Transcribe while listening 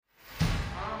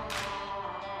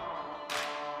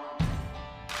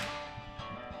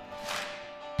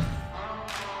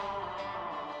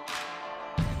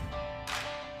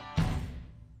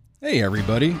Hey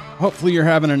everybody, hopefully you're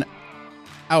having an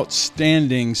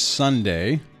outstanding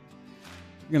Sunday. I'm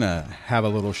going to have a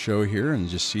little show here and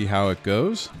just see how it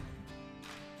goes.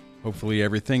 Hopefully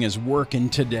everything is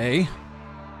working today.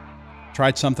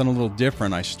 Tried something a little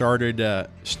different. I started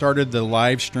the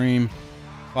live stream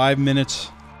 5 minutes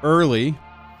early,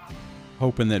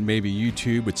 hoping that maybe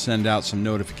YouTube would send out some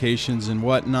notifications and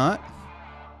whatnot.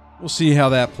 We'll see how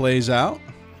that plays out.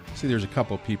 See, there's a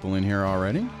couple people in here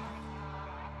already.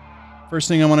 First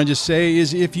thing I want to just say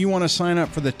is if you want to sign up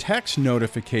for the text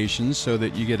notifications so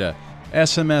that you get a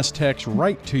SMS text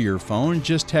right to your phone,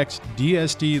 just text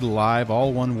DSD Live,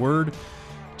 all one word,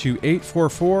 to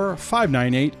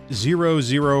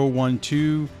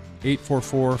 844-598-0012,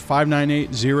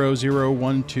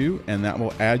 844-598-0012, and that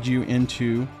will add you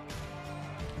into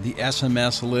the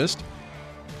SMS list.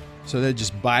 So that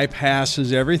just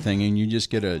bypasses everything and you just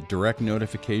get a direct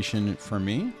notification from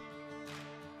me.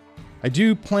 I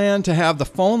do plan to have the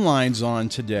phone lines on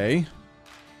today.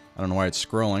 I don't know why it's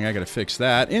scrolling. I got to fix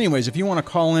that. Anyways, if you want to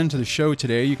call into the show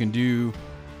today, you can do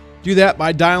that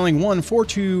by dialing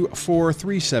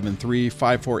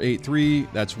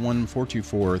 1-424-373-5483. That's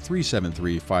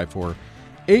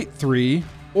 1-424-373-5483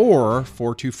 or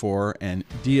 424 and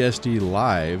DSD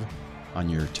Live on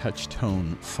your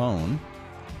touch-tone phone.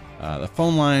 The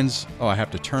phone lines, I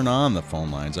have to turn on the phone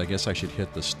lines. I guess I should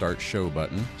hit the start show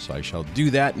button, so I shall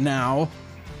do that now.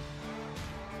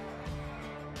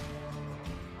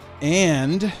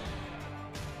 And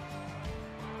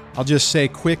I'll just say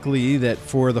quickly that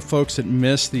for the folks that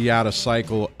missed the Out of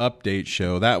Cycle update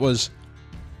show, that was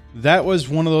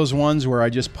one of those ones where I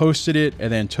just posted it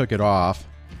and then took it off.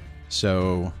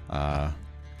 So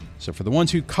for the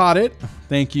ones who caught it,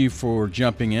 thank you for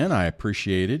jumping in. I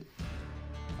appreciate it.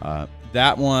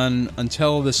 That one,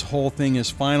 until this whole thing is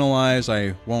finalized,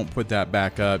 I won't put that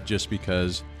back up just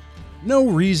because no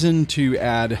reason to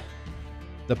add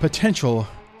the potential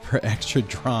for extra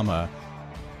drama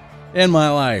in my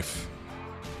life.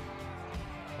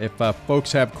 If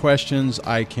folks have questions,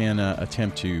 I can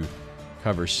attempt to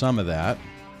cover some of that.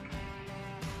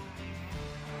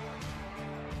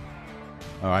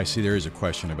 Oh, I see there is a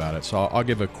question about it, so I'll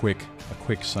give a quick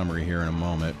summary here in a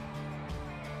moment.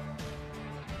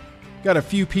 Got a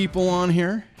few people on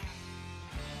here.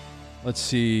 Let's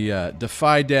see.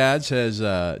 Defy Dad says,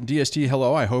 DST,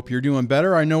 hello. I hope you're doing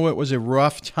better. I know it was a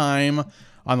rough time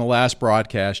on the last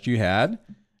broadcast you had.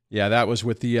 Yeah, that was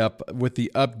with the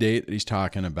update that he's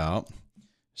talking about.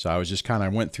 So I was just kind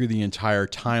of went through the entire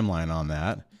timeline on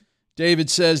that. David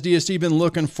says, DST, been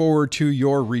looking forward to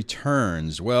your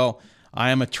returns. Well, I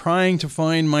am trying to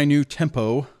find my new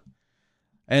tempo.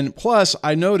 And plus,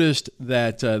 I noticed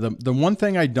that the one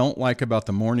thing I don't like about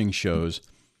the morning shows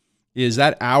is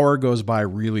that hour goes by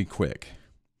really quick.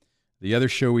 The other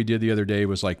show we did the other day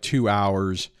was like 2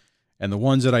 hours, and the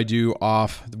ones that I do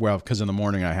off, well, because in the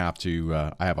morning I have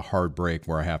a hard break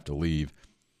where I have to leave.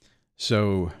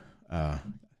 So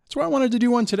that's why I wanted to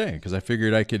do one today, because I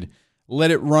figured I could let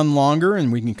it run longer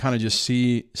and we can kind of just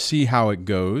see how it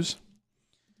goes.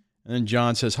 And then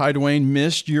John says, hi, Dwayne,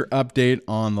 missed your update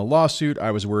on the lawsuit.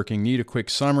 I was working. Need a quick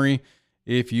summary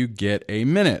if you get a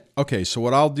minute. Okay, so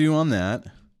what I'll do on that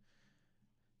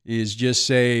is just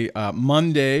say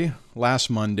last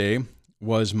Monday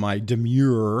was my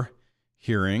demurrer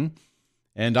hearing,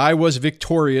 and I was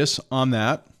victorious on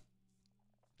that.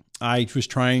 I was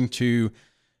trying to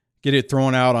get it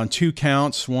thrown out on 2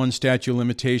 counts, 1 statute of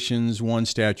limitations, 1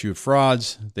 statute of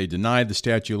frauds. They denied the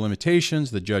statute of limitations.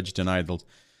 The judge denied the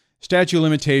statute of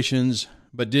limitations,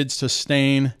 but did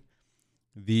sustain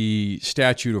the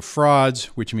statute of frauds,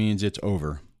 which means it's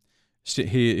over.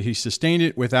 He sustained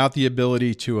it without the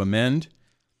ability to amend,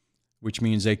 which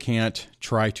means they can't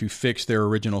try to fix their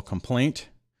original complaint.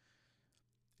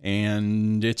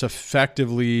 And it's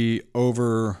effectively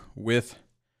over with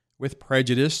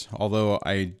prejudice, although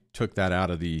I took that out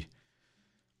of the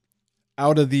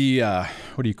what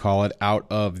do you call it? Out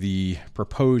of the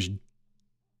proposed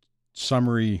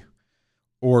summary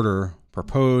order,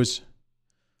 proposed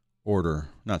order,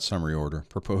 not summary order,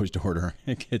 proposed order.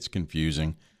 It gets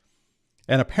confusing.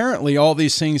 And apparently all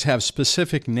these things have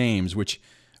specific names, which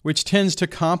tends to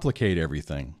complicate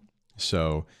everything.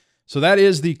 So that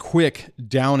is the quick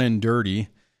down and dirty.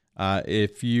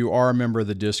 If you are a member of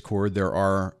the Discord,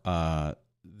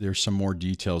 there's some more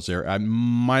details there. I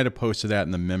might have posted that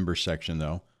in the member section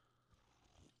though,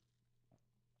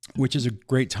 which is a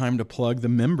great time to plug the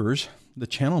members, the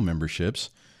channel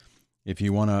memberships. If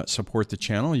you want to support the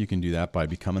channel, you can do that by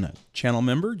becoming a channel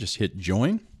member. Just hit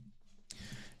join.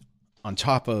 On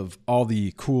top of all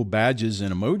the cool badges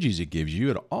and emojis it gives you,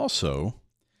 it also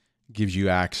gives you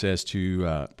access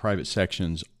to private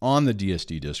sections on the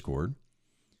DSD Discord.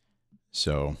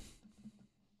 So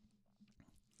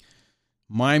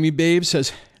Miami Babe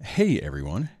says, hey,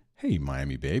 everyone. Hey,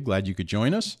 Miami Babe. Glad you could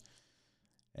join us.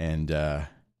 And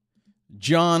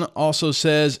John also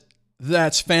says,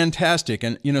 that's fantastic.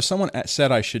 And, you know, someone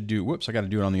said I should do, whoops, I got to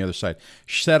do it on the other side.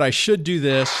 Said I should do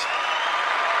this.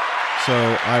 So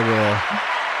I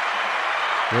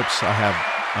will, whoops,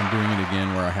 I'm doing it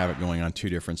again where I have it going on two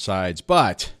different sides.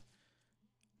 But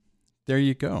there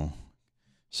you go.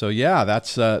 So yeah,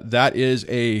 that is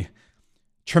a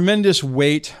tremendous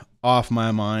weight off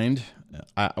my mind.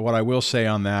 What I will say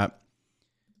on that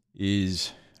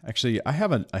is, actually, I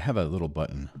have a little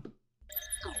button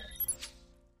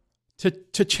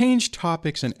to change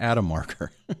topics and add a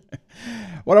marker.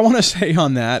 What I want to say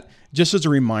on that, just as a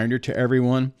reminder to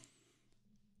everyone,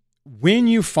 when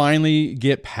you finally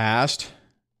get past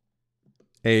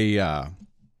a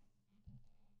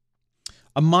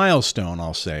milestone,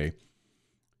 I'll say,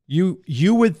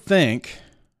 you would think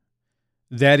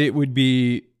that it would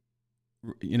be,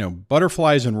 you know,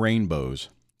 butterflies and rainbows,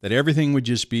 that everything would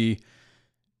just be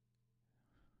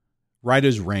right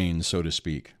as rain, so to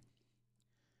speak.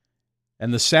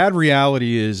 And the sad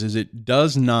reality is it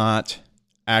does not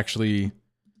actually,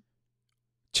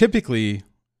 typically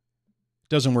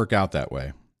doesn't work out that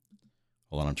way.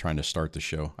 Hold on, I'm trying to start the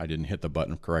show. I didn't hit the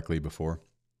button correctly before.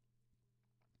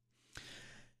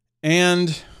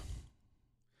 And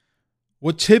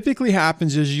what typically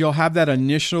happens is you'll have that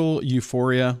initial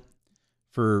euphoria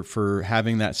for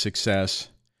having that success.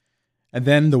 And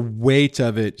then the weight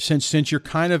of it, since you're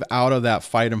kind of out of that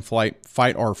fight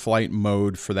or flight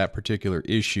mode for that particular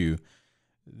issue,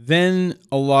 then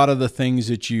a lot of the things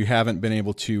that you haven't been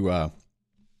able to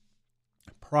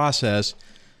process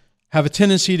have a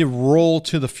tendency to roll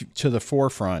to the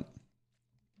forefront.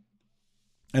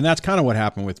 And that's kind of what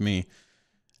happened with me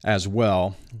as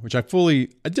well, which I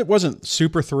wasn't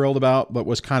super thrilled about, but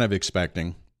was kind of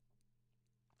expecting.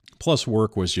 Plus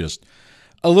work was just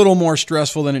a little more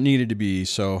stressful than it needed to be.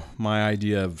 So my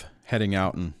idea of heading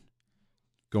out and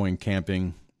going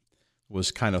camping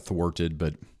was kind of thwarted.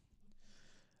 But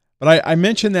I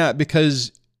mention that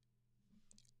because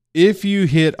if you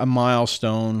hit a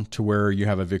milestone to where you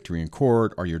have a victory in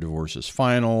court, or your divorce is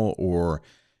final, or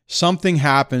something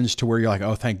happens to where you're like,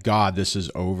 oh, thank God this is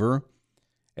over,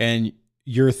 and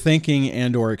you're thinking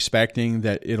and or expecting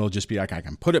that it'll just be like, I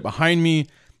can put it behind me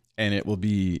and it will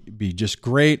be just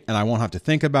great, and I won't have to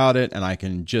think about it, and I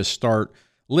can just start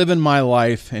living my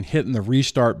life and hitting the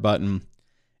restart button.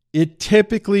 It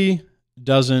typically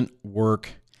doesn't work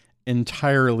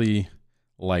entirely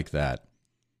like that.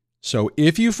 So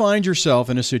if you find yourself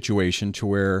in a situation to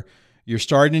where you're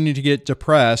starting to get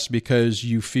depressed because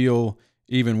you feel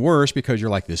even worse because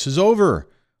you're like, this is over,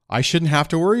 I shouldn't have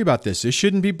to worry about this, this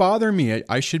shouldn't be bothering me,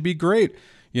 I should be great,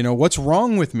 you know, what's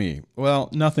wrong with me? Well,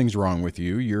 nothing's wrong with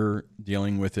you. You're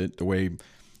dealing with it the way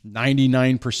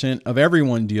 99% of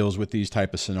everyone deals with these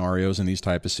type of scenarios and these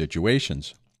type of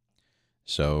situations.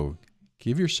 So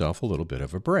give yourself a little bit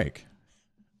of a break.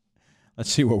 Let's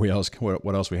see what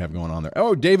else we have going on there.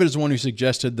 Oh, David is the one who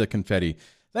suggested the confetti.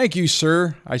 Thank you,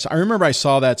 sir. I remember I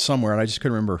saw that somewhere, and I just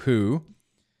couldn't remember who.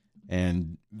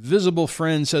 And Visible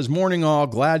Friend says, "Morning, all.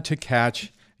 Glad to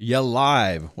catch ya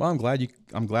live." Well,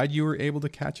 I'm glad you were able to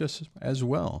catch us as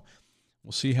well.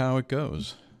 We'll see how it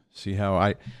goes. See how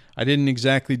I didn't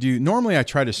exactly do. Normally, I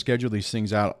try to schedule these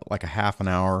things out like a half an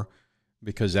hour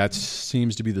because that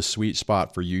seems to be the sweet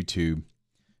spot for YouTube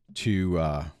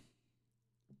to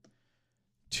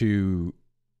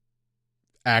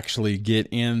actually get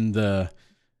in the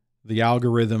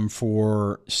algorithm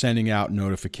for sending out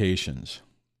notifications.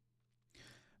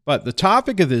 But the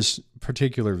topic of this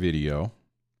particular video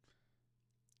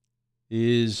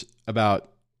is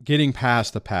about getting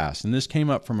past the past. And this came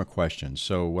up from a question.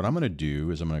 So what I'm going to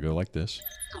do is I'm going to go like this.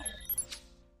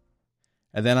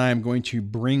 And then I'm going to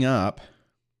bring up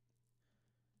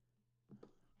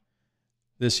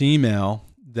this email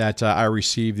that I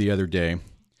received the other day.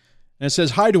 And it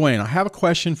says, "Hi, Dwayne, I have a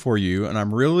question for you, and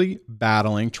I'm really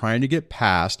trying to get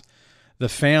past the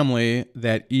family,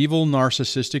 that evil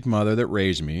narcissistic mother that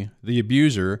raised me, the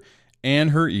abuser,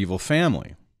 and her evil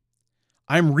family.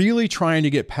 I'm really trying to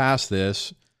get past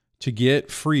this to get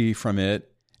free from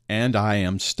it, and I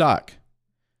am stuck.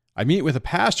 I meet with a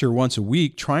pastor once a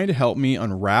week trying to help me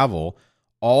unravel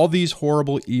all these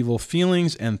horrible, evil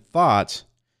feelings and thoughts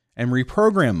and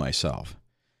reprogram myself.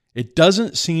 It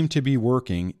doesn't seem to be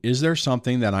working. Is there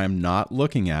something that I'm not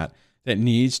looking at that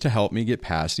needs to help me get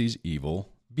past these evil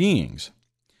beings?"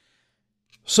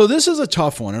 So this is a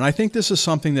tough one, and I think this is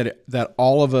something that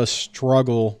all of us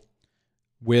struggle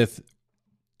with,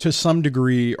 to some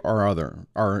degree or other,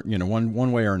 or,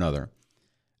 one way or another.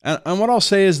 And what I'll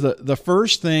say is the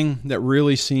first thing that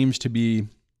really seems to be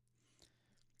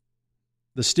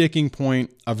the sticking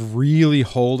point of really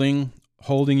holding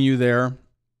you there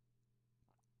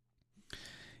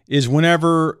is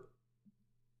whenever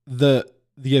the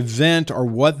event or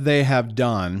what they have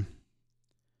done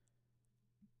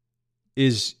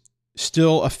is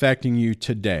still affecting you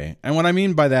today. And what I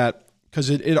mean by that, because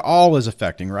it all is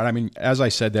affecting, right? I mean, as I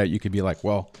said that, you could be like,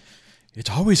 well, it's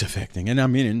always affecting. And I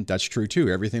mean, and that's true too.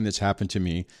 Everything that's happened to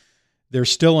me, there's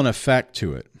still an effect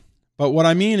to it. But what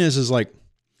I mean is like,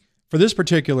 for this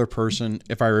particular person,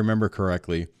 if I remember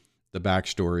correctly, the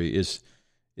backstory is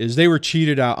they were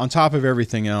cheated out. On top of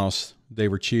everything else, they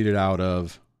were cheated out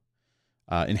of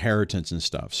inheritance and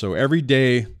stuff. So every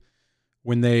day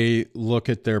when they look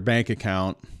at their bank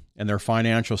account and their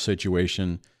financial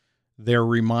situation, they're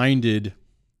reminded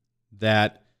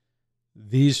that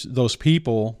those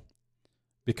people,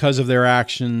 because of their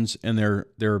actions and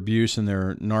their abuse and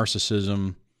their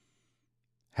narcissism,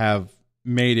 have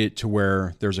made it to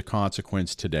where there's a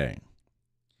consequence today.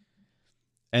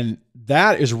 And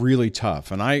that is really tough.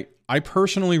 And I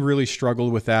personally really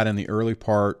struggled with that in the early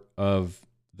part of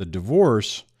the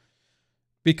divorce,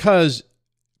 because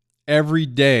every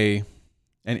day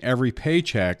and every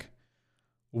paycheck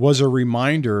was a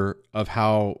reminder of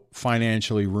how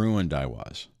financially ruined I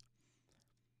was.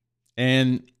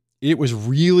 And it was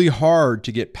really hard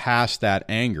to get past that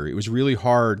anger. It was really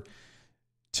hard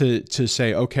to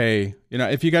say, okay,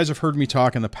 if you guys have heard me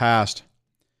talk in the past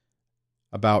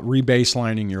about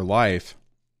rebaselining your life,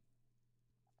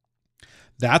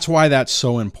 that's why that's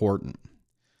so important.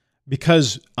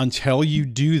 Because until you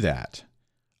do that,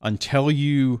 until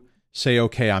you say,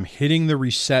 okay, I'm hitting the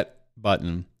reset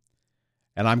button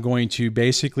and I'm going to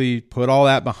basically put all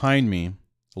that behind me,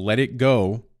 let it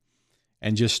go,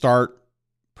 and just start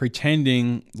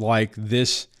pretending like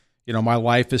this, my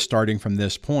life is starting from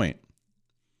this point.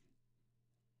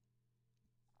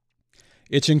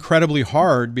 It's incredibly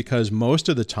hard because most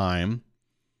of the time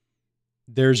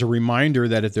there's a reminder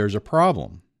that if there's a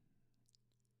problem.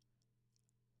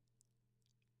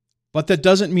 But that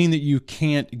doesn't mean that you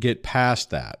can't get past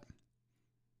that.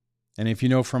 And if you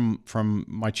know from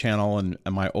my channel and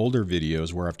my older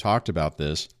videos where I've talked about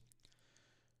this,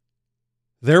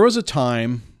 there was a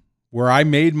time where I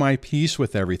made my peace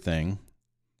with everything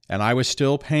and I was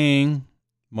still paying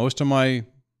most of my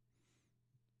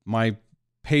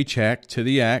paycheck to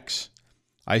the ex.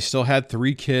 I still had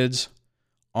 3 kids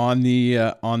on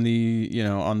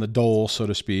the dole, so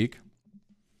to speak.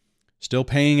 Still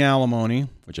paying alimony,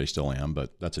 which I still am,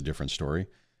 but that's a different story.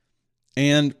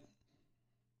 And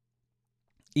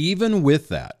even with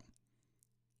that,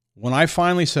 when I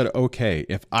finally said, okay,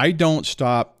 if I don't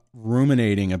stop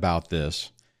ruminating about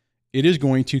this, it is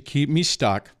going to keep me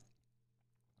stuck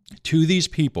to these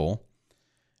people,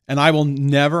 and I will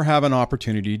never have an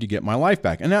opportunity to get my life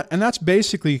back. And that's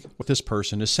basically what this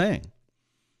person is saying.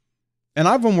 And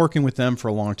I've been working with them for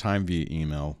a long time via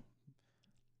email.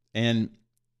 And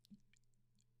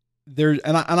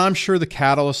I'm sure the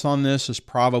catalyst on this is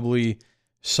probably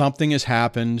something has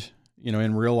happened,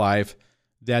 in real life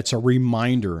that's a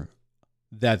reminder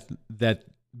that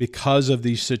because of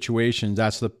these situations,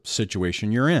 that's the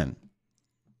situation you're in.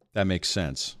 That makes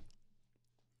sense.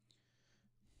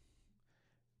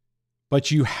 But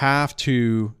you have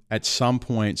to, at some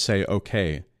point, say,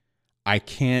 okay, I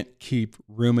can't keep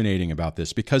ruminating about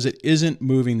this because it isn't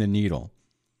moving the needle.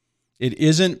 It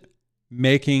isn't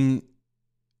making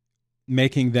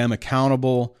them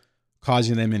accountable,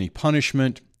 causing them any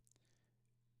punishment.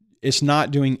 It's not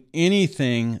doing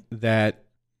anything that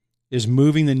is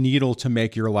moving the needle to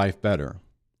make your life better.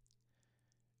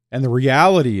 And the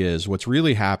reality is, what's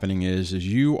really happening is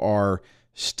you are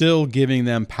still giving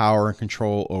them power and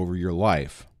control over your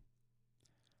life.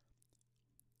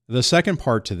 The second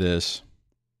part to this,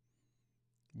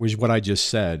 which is what I just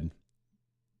said,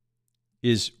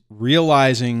 is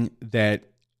realizing that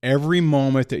every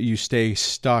moment that you stay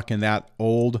stuck in that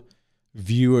old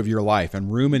view of your life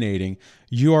and ruminating,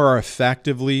 you are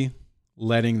effectively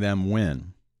letting them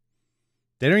win.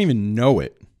 They don't even know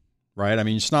it, right? I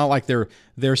mean, it's not like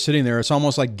they're sitting there. It's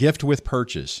almost like gift with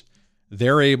purchase.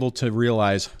 They're able to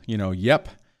realize, yep,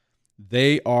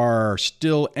 they are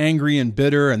still angry and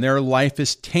bitter and their life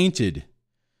is tainted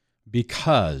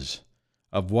because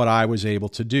of what I was able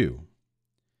to do.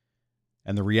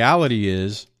 And the reality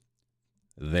is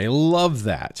they love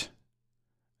that.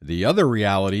 The other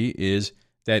reality is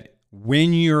that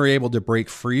when you're able to break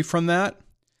free from that,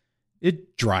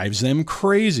 it drives them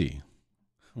crazy.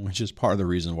 which is part of the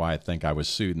reason why I think I was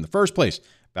sued in the first place,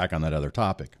 back on that other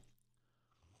topic.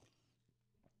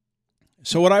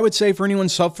 So what I would say for anyone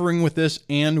suffering with this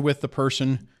and with the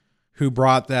person who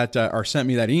brought that or sent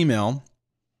me that email,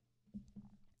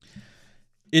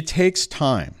 it takes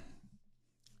time.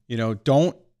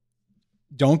 Don't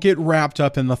get wrapped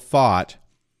up in the thought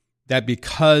that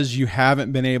because you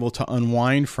haven't been able to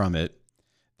unwind from it,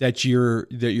 that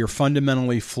you're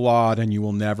fundamentally flawed and you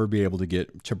will never be able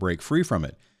to break free from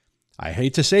it. I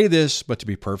hate to say this, but to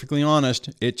be perfectly honest,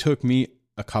 it took me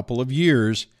a couple of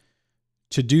years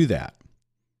to do that.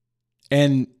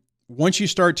 And once you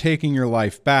start taking your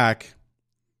life back,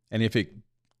 and if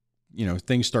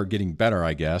things start getting better,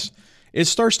 I guess, it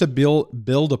starts to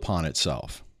build upon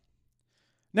itself.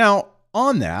 Now,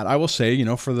 on that, I will say,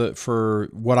 for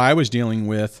what I was dealing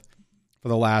with for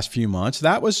the last few months,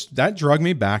 that drug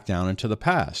me back down into the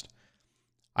past.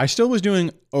 I still was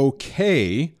doing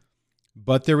okay,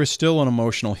 but there was still an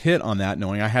emotional hit on that,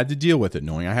 knowing I had to deal with it,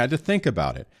 knowing I had to think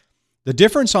about it. The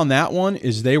difference on that one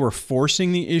is they were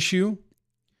forcing the issue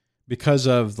because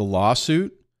of the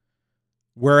lawsuit,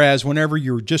 whereas whenever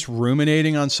you're just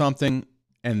ruminating on something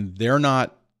and they're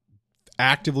not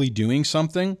actively doing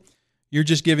something, you're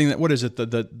just giving that, what is it,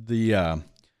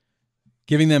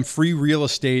 giving them free real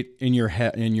estate in your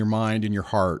head, in your mind, in your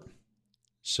heart.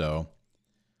 So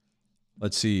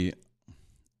let's see.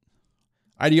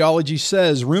 Ideology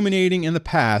says ruminating in the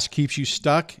past keeps you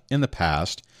stuck in the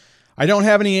past. I don't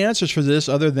have any answers for this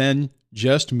other than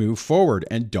just move forward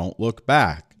and don't look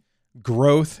back.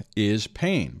 Growth is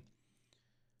pain.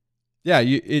 Yeah,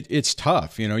 it's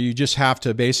tough. You just have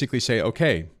to basically say,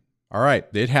 okay, all right,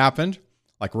 it happened.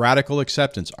 Like radical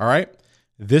acceptance. All right,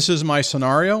 this is my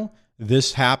scenario.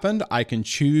 This happened. I can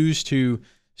choose to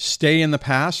stay in the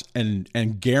past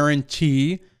and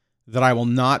guarantee that I will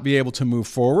not be able to move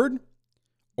forward,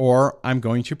 or I'm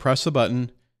going to press the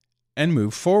button and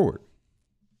move forward.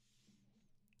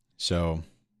 So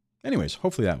anyways,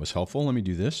 hopefully that was helpful. Let me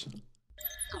do this.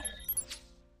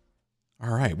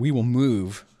 All right, we will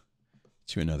move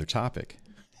to another topic.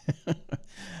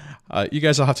 You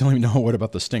guys will have to let me know what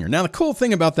about the stinger. Now, the cool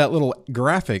thing about that little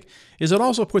graphic is it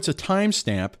also puts a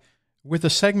timestamp with a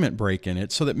segment break in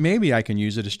it so that maybe I can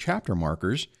use it as chapter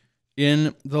markers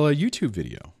in the YouTube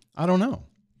video. I don't know.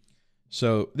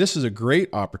 So this is a great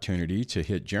opportunity to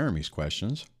hit Jeremy's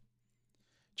questions.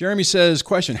 Jeremy says,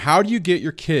 question, how do you get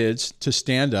your kids to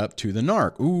stand up to the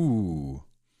narc? Ooh,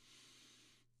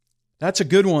 that's a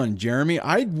good one, Jeremy.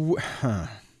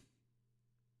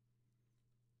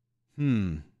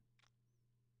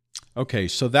 Okay,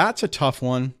 so that's a tough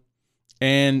one.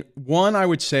 And one, I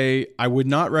would say, I would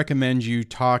not recommend you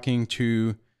talking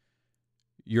to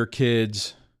your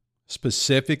kids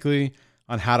specifically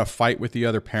on how to fight with the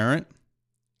other parent,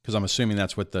 because I'm assuming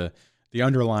that's what the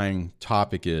underlying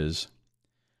topic is,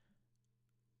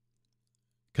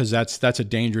 because that's a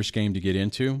dangerous game to get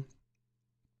into.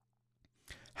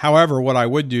 However, what I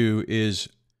would do is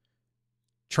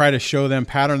try to show them,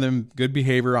 pattern them good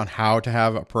behavior on how to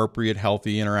have appropriate,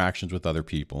 healthy interactions with other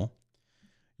people.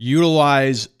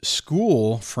 Utilize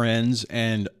school friends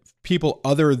and people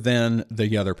other than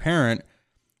the other parent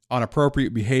on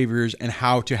appropriate behaviors and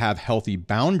how to have healthy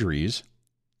boundaries.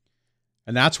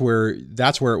 And that's where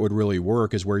it would really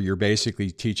work, is where you're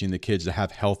basically teaching the kids to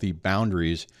have healthy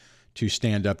boundaries to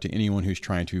stand up to anyone who's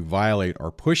trying to violate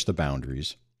or push the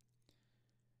boundaries.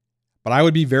 But I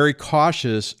would be very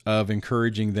cautious of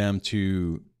encouraging them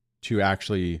to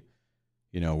actually,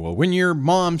 well, when your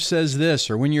mom says this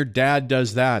or when your dad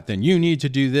does that, then you need to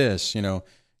do this. You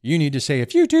need to say,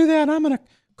 if you do that, I'm going to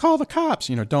call the cops.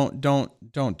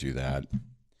 Don't do that.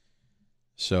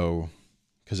 So,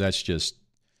 because that's just,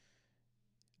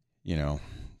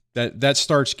 that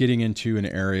starts getting into an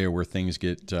area where things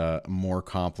get more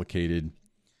complicated.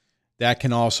 That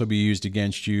can also be used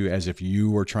against you as if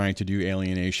you were trying to do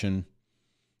alienation.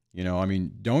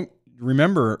 Don't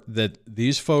remember that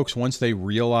these folks, once they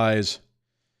realize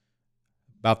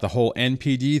about the whole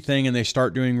NPD thing and they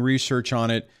start doing research on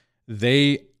it,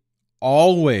 they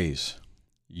always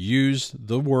use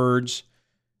the words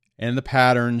and the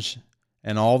patterns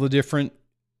and all the different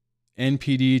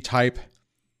NPD type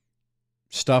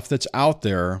stuff that's out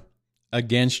there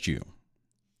against you.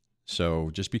 So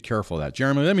just be careful of that.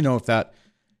 Jeremy, let me know if that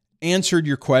answered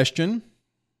your question.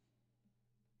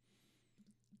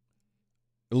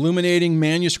 Illuminating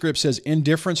Manuscript says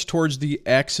indifference towards the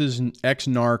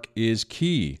ex-narc is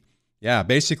key. Yeah,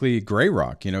 basically gray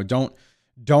rock.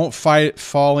 Don't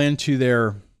fall into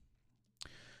their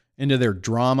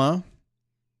drama,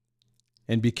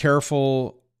 and be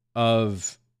careful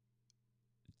of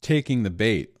taking the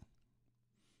bait.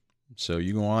 So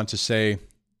you go on to say,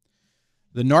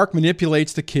 the narc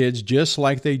manipulates the kids just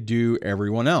like they do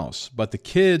everyone else, but the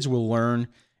kids will learn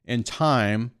in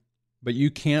time, but you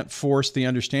can't force the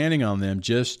understanding on them.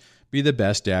 Just be the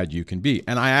best dad you can be.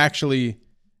 And I actually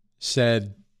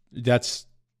said that's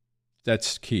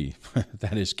key.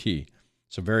 That is key.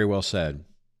 So very well said.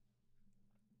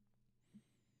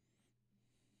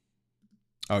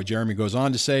 Oh, Jeremy goes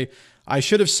on to say, I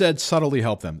should have said subtly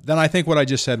help them. Then I think what I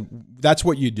just said, that's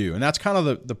what you do. And that's kind of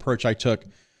the approach I took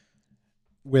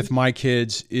with my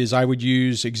kids is I would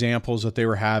use examples that they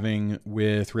were having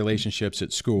with relationships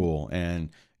at school and,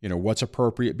 what's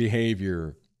appropriate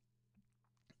behavior.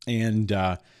 And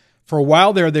for a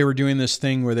while there, they were doing this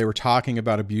thing where they were talking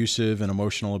about abusive and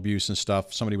emotional abuse and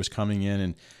stuff. Somebody was coming in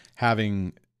and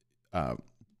having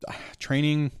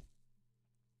training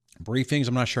briefings.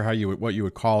 I'm not sure what you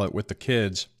would call it with the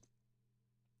kids,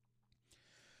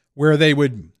 where they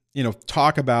would,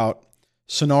 talk about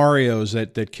scenarios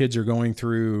that kids are going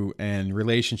through and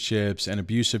relationships and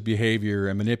abusive behavior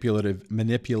and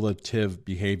manipulative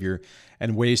behavior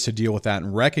and ways to deal with that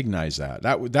and recognize that.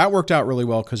 That worked out really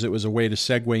well because it was a way to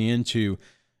segue into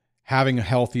having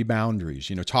healthy boundaries,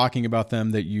 talking about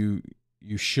them, that you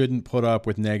shouldn't put up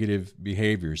with negative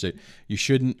behaviors, that you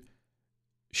shouldn't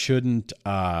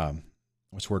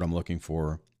what's the word I'm looking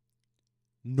for?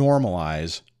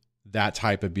 Normalize that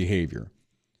type of behavior.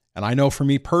 And I know for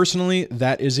me personally,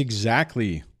 that is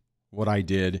exactly what I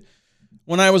did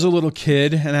when I was a little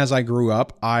kid. And as I grew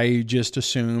up, I just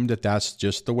assumed that that's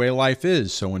just the way life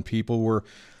is. So when people were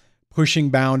pushing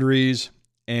boundaries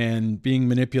and being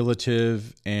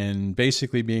manipulative and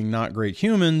basically being not great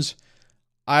humans,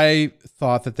 I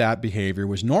thought that behavior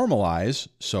was normalized.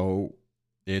 So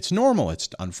it's normal. It's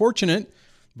unfortunate,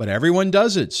 but everyone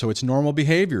does it. So it's normal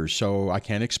behavior. So I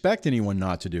can't expect anyone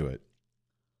not to do it.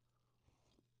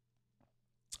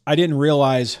 I didn't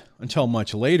realize until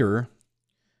much later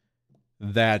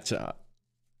that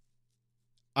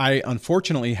I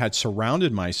unfortunately had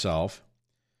surrounded myself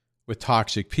with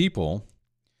toxic people,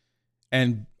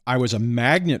 and I was a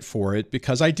magnet for it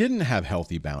because I didn't have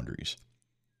healthy boundaries.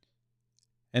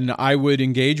 And I would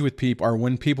engage with people, or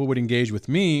when people would engage with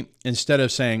me, instead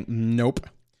of saying nope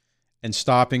and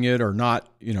stopping it or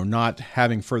not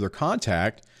having further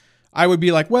contact, I would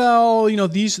be like, well,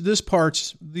 these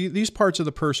parts of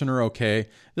the person are okay.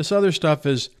 This other stuff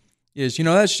is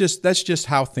that's just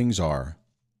how things are.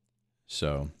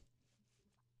 So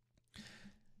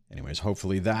anyways,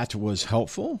 hopefully that was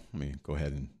helpful. Let me go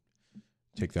ahead and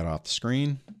take that off the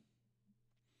screen.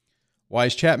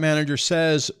 Wise Chat Manager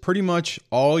says pretty much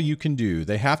all you can do.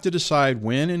 They have to decide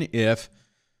when and if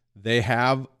they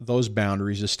have those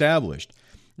boundaries established.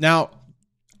 Now,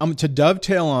 to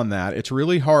dovetail on that, it's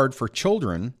really hard for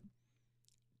children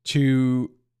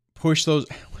to push those.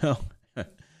 Well,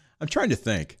 I'm trying to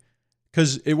think,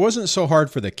 because it wasn't so hard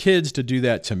for the kids to do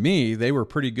that to me. They were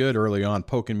pretty good early on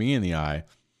poking me in the eye.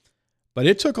 But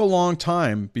it took a long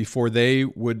time before they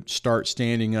would start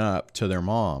standing up to their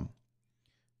mom.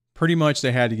 Pretty much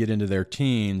they had to get into their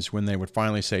teens when they would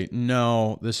finally say,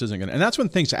 no, this isn't going to. And that's when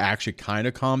things actually kind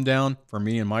of calmed down for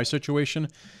me in my situation,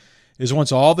 is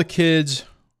once all the kids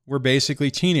were basically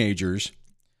teenagers,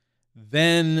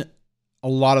 then a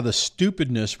lot of the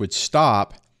stupidness would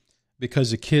stop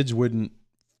because the kids wouldn't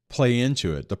play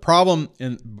into it. The problem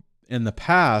in the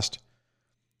past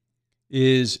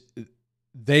is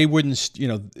they wouldn't,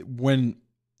 when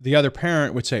the other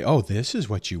parent would say, oh, this is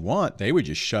what you want, they would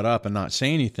just shut up and not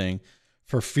say anything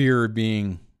for fear of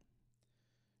being,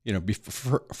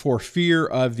 for fear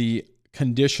of the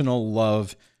conditional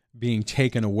love being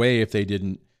taken away if they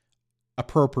didn't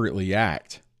appropriately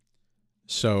act.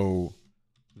 So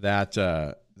that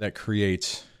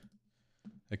creates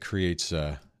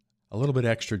a little bit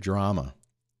extra drama.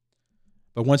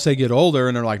 But once they get older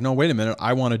and they're like, no, wait a minute,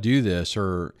 I want to do this,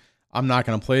 or I'm not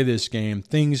going to play this game,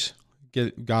 things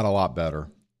got a lot better.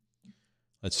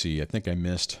 Let's see. I think I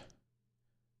missed.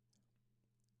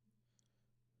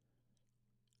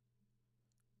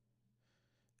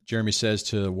 Jeremy says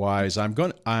to Wise, I'm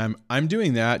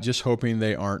doing that, just hoping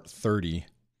they aren't 30.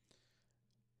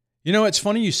 It's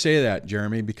funny you say that,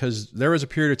 Jeremy, because there was a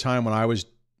period of time when I was,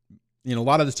 a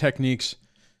lot of the techniques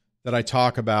that I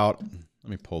talk about. Let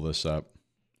me pull this up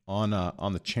on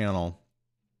the channel.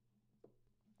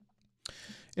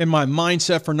 In my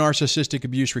Mindset for Narcissistic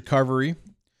Abuse Recovery, a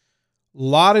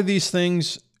lot of these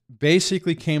things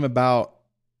basically came about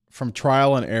from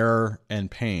trial and error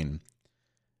and pain.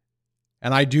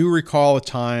 And I do recall a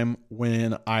time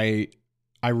when I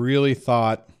really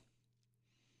thought,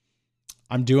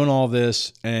 I'm doing all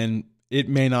this and it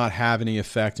may not have any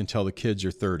effect until the kids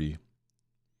are 30.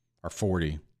 or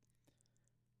 40.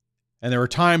 And there were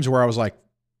times where I was like,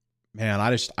 man,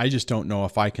 I just don't know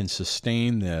if I can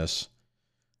sustain this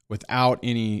without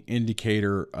any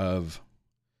indicator of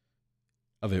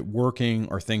it working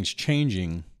or things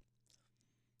changing.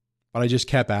 But I just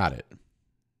kept at it.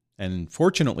 And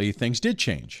fortunately, things did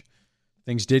change.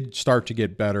 Things did start to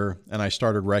get better, and I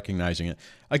started recognizing it.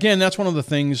 Again, that's one of the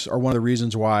things, or one of the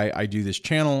reasons why I do this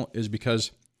channel, is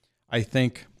because I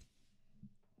think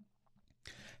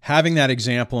having that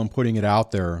example and putting it out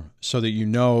there so that you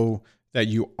know that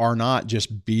you are not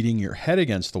just beating your head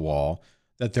against the wall,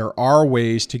 that there are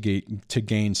ways to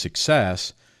gain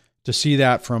success, to see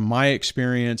that from my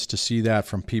experience, to see that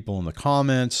from people in the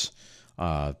comments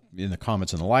in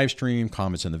the live stream,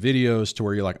 comments in the videos, to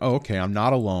where you're like, oh, okay, I'm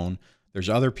not alone. There's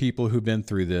other people who've been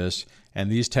through this, and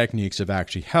these techniques have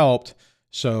actually helped.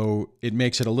 So it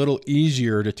makes it a little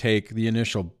easier to take the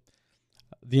initial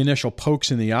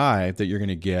pokes in the eye that you're going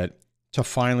to get to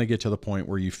finally get to the point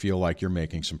where you feel like you're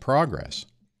making some progress.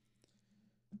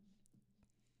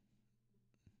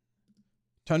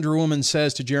 Tundra Woman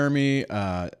says to Jeremy,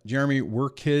 Jeremy, we're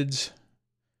kids.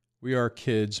 We are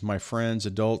kids, my friends,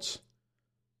 adults.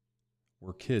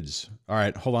 We're kids. All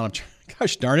right, hold on.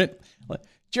 Gosh darn it.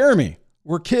 Jeremy,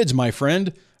 we're kids, my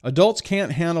friend. Adults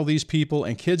can't handle these people,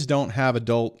 and kids don't have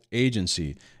adult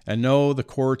agency. And no, the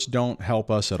courts don't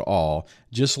help us at all.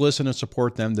 Just listen and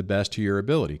support them the best to your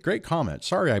ability. Great comment.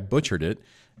 Sorry I butchered it,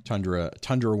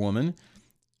 Tundra Woman.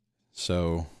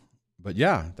 So, but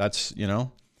yeah, that's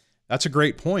a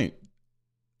great point.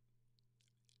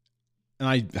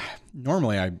 And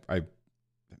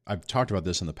I've talked about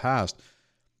this in the past.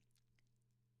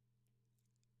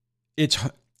 It's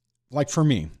like, for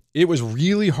me, it was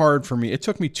really hard for me. It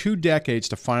took me 2 decades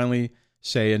to finally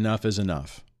say enough is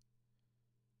enough.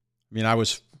 I mean, I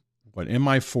was, in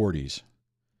my 40s.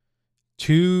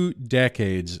 2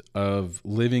 decades of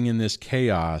living in this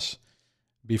chaos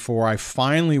before I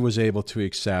finally was able to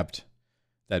accept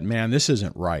that, man, this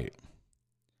isn't right.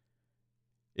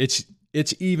 It's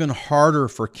even harder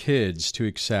for kids to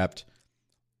accept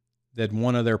that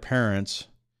one of their parents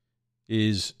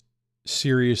is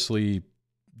seriously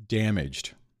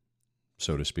damaged,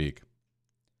 so to speak.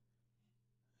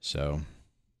 So,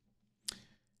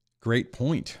 great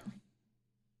point.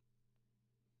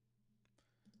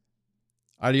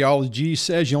 Ideology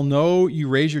says you'll know you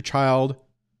raise your child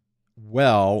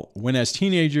well when, as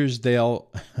teenagers,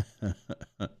 they'll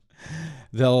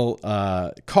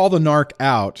call the narc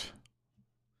out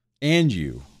and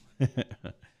you.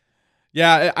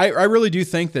 Yeah, I really do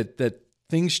think that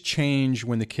things change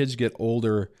when the kids get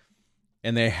older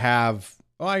and they have,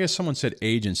 well, I guess someone said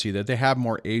agency, that they have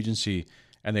more agency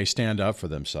and they stand up for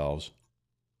themselves.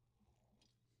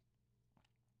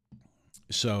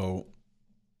 So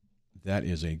that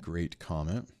is a great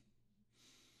comment.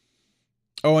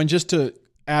 Oh, and just to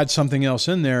add something else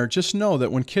in there, just know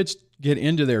that when kids get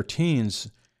into their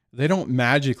teens, they don't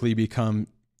magically become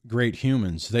great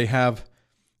humans. They have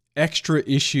extra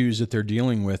issues that they're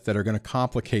dealing with that are going to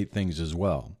complicate things as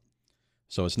well.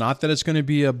 So it's not that it's going to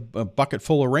be a bucket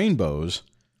full of rainbows.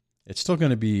 It's still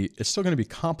going to be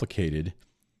complicated,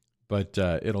 but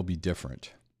it'll be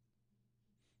different.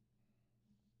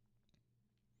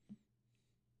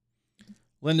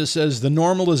 Linda says the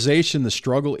normalization, the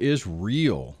struggle is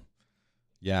real.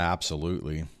 Yeah,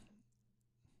 absolutely.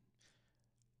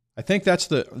 I think that's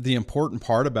the important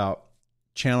part about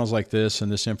channels like this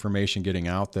and this information getting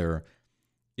out there,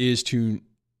 is to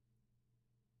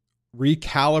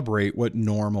recalibrate what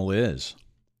normal is.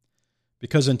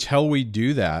 Because until we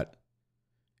do that,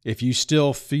 if you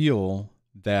still feel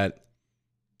that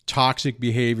toxic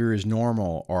behavior is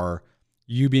normal, or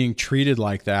you being treated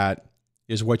like that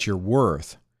is what you're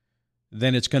worth,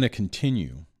 then it's going to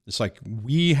continue. It's like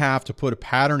we have to put a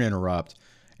pattern interrupt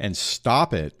and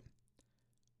stop it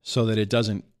so that it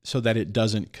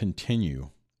doesn't continue.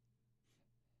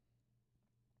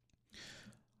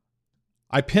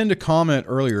 I pinned a comment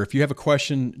earlier. If you have a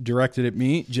question directed at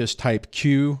me, just type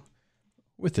Q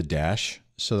with a dash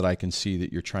so that I can see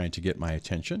that you're trying to get my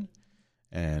attention,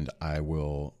 and I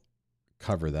will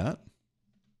cover that.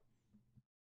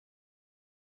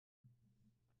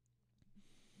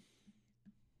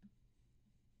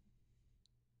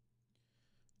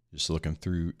 Just looking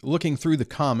through the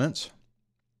comments.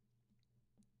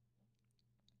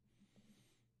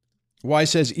 Y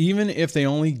says, even if they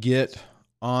only get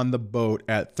on the boat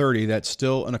at 30, that's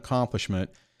still an accomplishment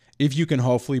if you can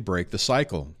hopefully break the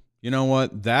cycle. You know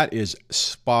what? That is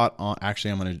spot on.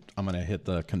 Actually, I'm gonna hit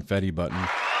the confetti button.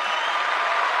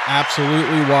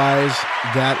 Absolutely wise.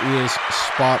 That is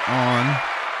spot on.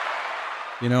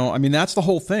 I mean, that's the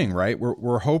whole thing, right?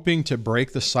 We're hoping to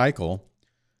break the cycle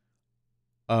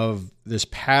of this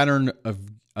pattern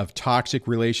of toxic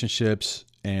relationships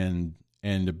and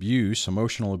abuse,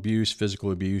 emotional abuse,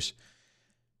 physical abuse,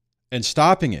 and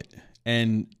stopping it.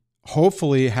 And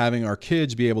hopefully having our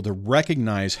kids be able to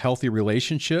recognize healthy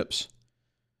relationships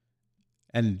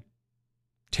and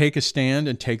take a stand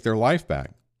and take their life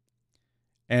back.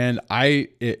 And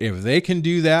if they can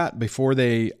do that before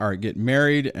they get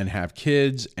married and have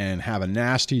kids and have a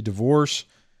nasty divorce,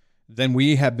 then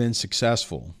we have been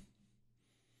successful.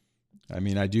 I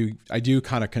mean, I do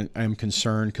kind of am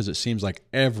concerned because it seems like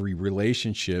every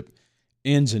relationship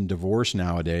ends in divorce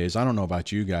nowadays. I don't know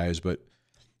about you guys, but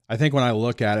I think when I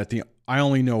look at it, I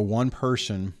only know one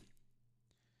person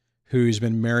who's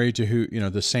been married to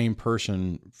the same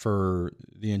person for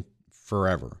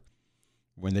forever.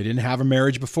 When they didn't have a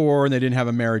marriage before and they didn't have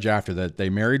a marriage after that, they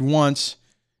married once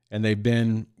and they've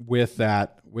been with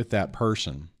that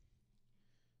person.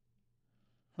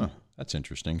 Huh, that's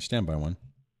interesting. Stand by one.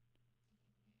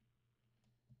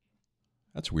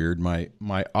 That's weird. My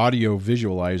audio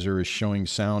visualizer is showing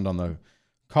sound on the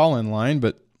call-in line,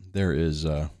 but there's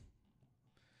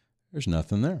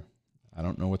nothing there. I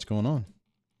don't know what's going on.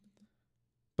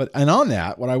 And on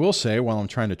that, what I will say while I'm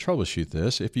trying to troubleshoot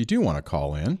this, if you do want to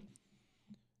call in,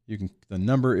 the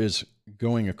number is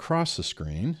going across the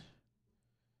screen.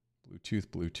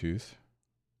 Bluetooth.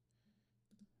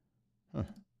 Huh.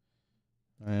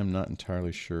 I am not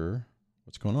entirely sure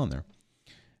what's going on there.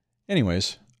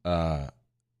 Anyways, it's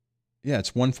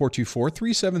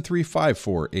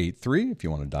 1-424-373-5483 if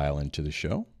you want to dial into the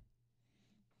show.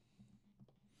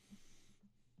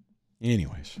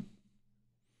 Anyways.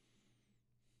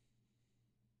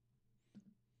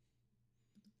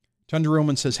 Tundra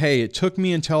Roman says, hey, it took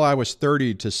me until I was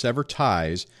 30 to sever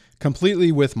ties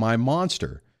completely with my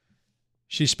monster.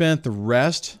 She spent the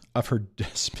rest of her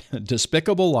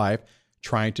despicable life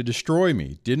trying to destroy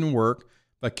me. Didn't work,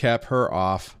 but kept her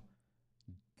off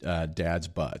Dad's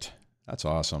butt. That's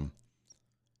awesome.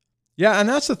 Yeah, and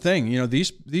that's the thing.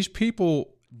 These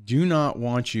people do not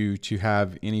want you to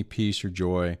have any peace or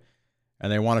joy,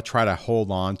 and they want to try to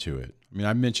hold on to it. I mean,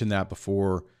 I mentioned that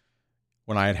before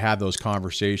when I had those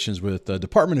conversations with the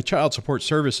Department of Child Support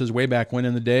Services way back when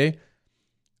in the day.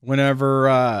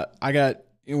 Whenever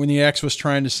when the ex was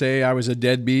trying to say I was a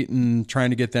deadbeat and trying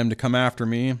to get them to come after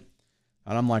me, and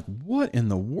I'm like, what in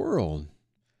the world?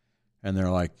 And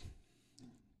they're like,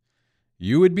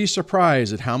 you would be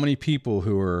surprised at how many people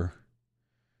who are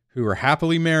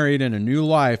happily married in a new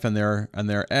life and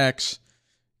their ex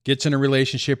gets in a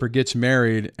relationship or gets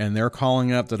married and they're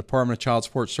calling up the Department of Child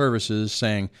Support Services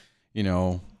saying,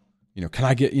 can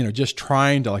I get, just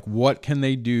trying to what can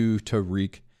they do to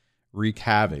wreak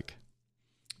havoc?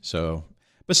 So,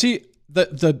 but see,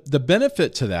 the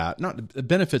benefit to that, not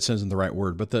benefits isn't the right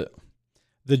word, but the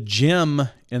gem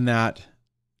in that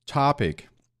topic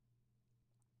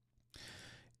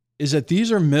is that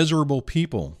these are miserable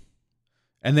people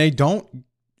and they don't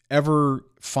ever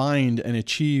find and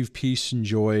achieve peace and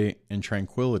joy and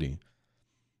tranquility.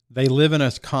 They live in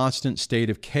a constant state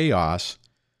of chaos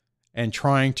and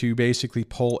trying to basically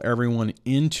pull everyone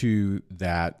into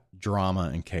that drama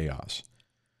and chaos.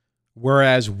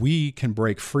 Whereas we can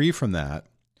break free from that,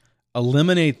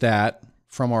 eliminate that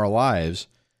from our lives,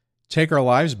 take our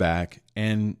lives back,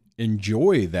 and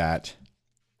enjoy that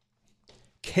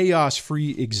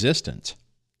chaos-free existence.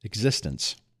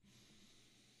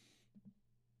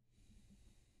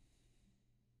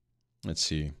 Let's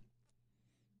see.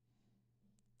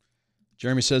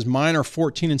 Jeremy says, mine are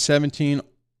 14 and 17,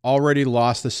 already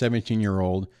lost the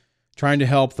 17-year-old, trying to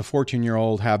help the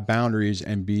 14-year-old have boundaries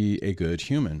and be a good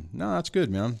human. No, that's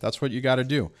good, man. That's what you got to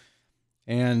do.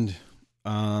 And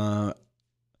I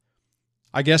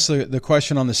guess the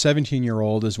question on the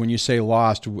 17-year-old is when you say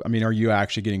lost, I mean, are you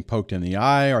actually getting poked in the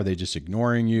eye? Are they just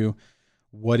ignoring you?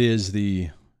 What is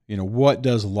what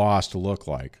does lost look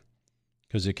like?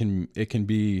 Because it can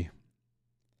be,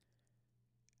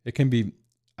 I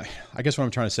guess what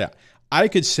I'm trying to say, I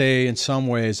could say in some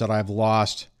ways that I've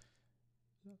lost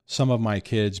some of my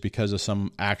kids because of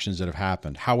some actions that have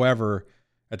happened. However,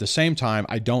 at the same time,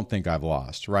 I don't think I've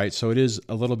lost, right? So it is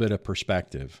a little bit of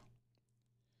perspective.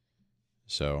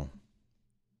 So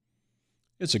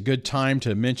it's a good time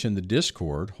to mention the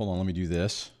Discord. Hold on, let me do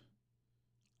this.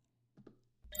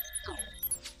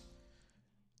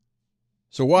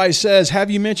 So Wise says, have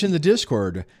you mentioned the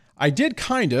Discord? I did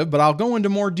kind of, but I'll go into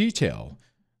more detail.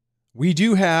 We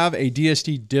do have a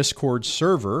DSD Discord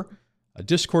server. A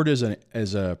Discord is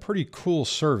a pretty cool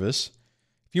service.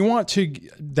 If you want to,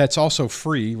 that's also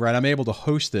free, right? I'm able to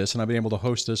host this, and I've been able to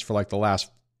host this for like the last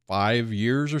 5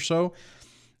 years or so.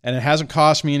 And it hasn't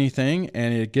cost me anything,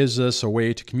 and it gives us a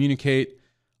way to communicate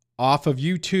off of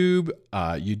YouTube.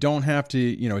 You don't have to,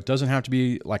 it doesn't have to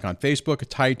be like on Facebook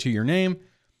tied to your name.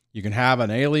 You can have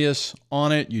an alias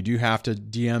on it. You do have to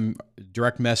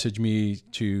direct message me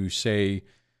to say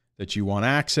that you want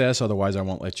access. Otherwise, I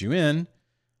won't let you in.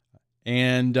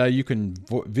 And you can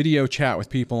video chat with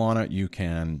people on it. You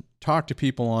can talk to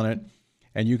people on it.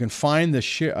 And you can find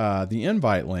the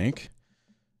invite link.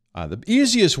 The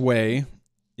easiest way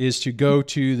is to go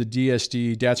to the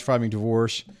DSD, Dad Surviving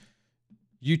Divorce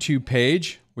YouTube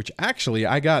page, which actually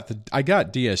I got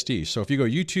DSD. So if you go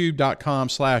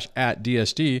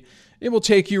youtube.com/@DSD, it will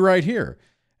take you right here.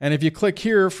 And if you click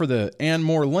here for the and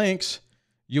more links,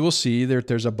 you will see that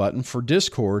there's a button for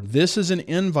Discord. This is an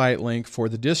invite link for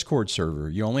the Discord server.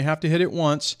 You only have to hit it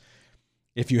once.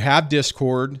 If you have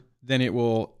Discord, then it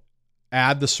will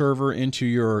add the server into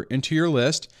your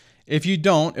list. If you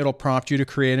don't, it'll prompt you to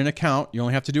create an account. You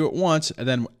only have to do it once. And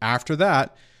then after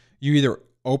that, you either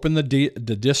open the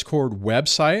Discord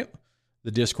website,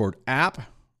 the Discord app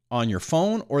on your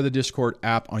phone, or the Discord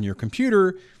app on your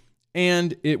computer,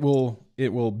 and it will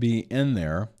be in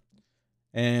there.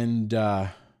 And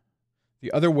the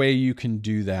other way you can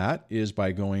do that is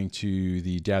by going to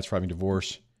the Dad Surviving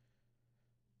Divorce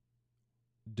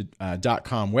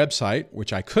 .com website,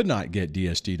 which I could not get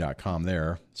DSD.com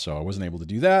there, so I wasn't able to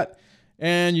do that.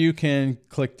 And you can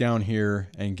click down here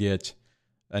and get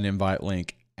an invite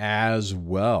link as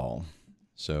well.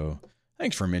 So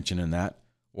thanks for mentioning that,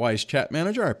 Wise Chat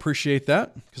Manager. I appreciate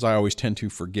that because I always tend to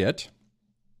forget.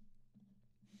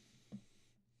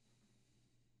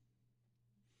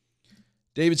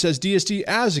 David says, DSD,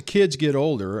 as the kids get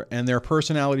older and their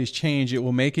personalities change, it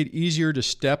will make it easier to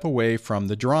step away from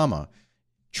the drama.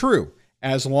 True,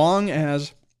 as long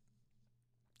as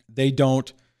they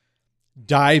don't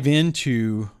dive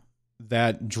into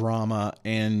that drama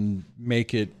and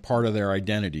make it part of their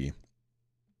identity.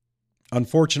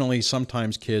 Unfortunately,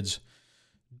 sometimes kids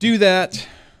do that,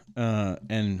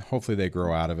 and hopefully they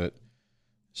grow out of it.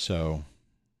 So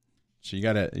you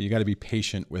gotta be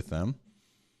patient with them.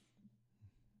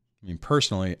 I mean,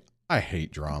 personally, I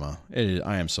hate drama.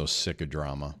 I am so sick of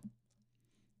drama.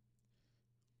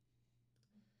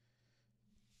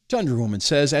 Tundra Woman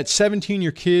says, at 17,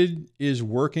 your kid is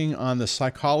working on the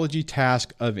psychology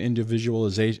task of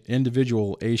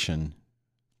individualization.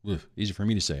 Ugh, easy for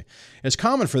me to say. It's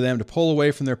common for them to pull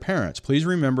away from their parents. Please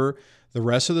remember, the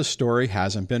rest of the story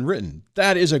hasn't been written.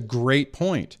 That is a great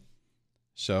point.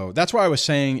 So that's why I was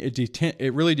saying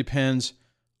it really depends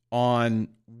on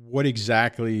what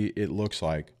exactly it looks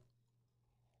like.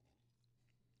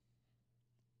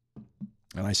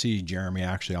 And I see Jeremy,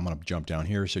 actually, I'm going to jump down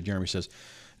here. So Jeremy says,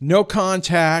 no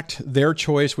contact, their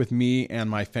choice with me and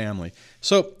my family.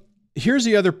 So here's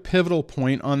the other pivotal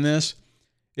point on this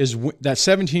is that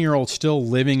 17-year-old still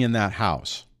living in that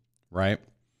house, right?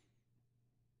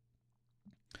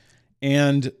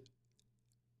 And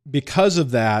because of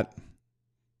that,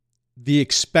 the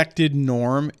expected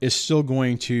norm is still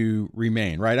going to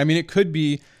remain, right? I mean, it could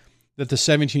be that the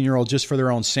 17-year-old, just for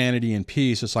their own sanity and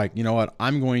peace, it's like, you know what,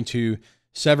 I'm going to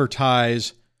sever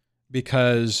ties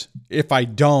because if I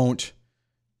don't,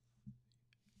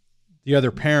 the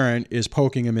other parent is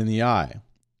poking him in the eye.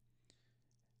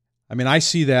 I mean, I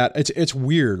see that. It's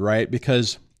weird, right?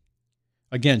 Because,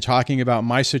 again, talking about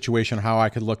my situation, how I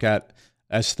could look at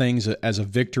as things as a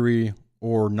victory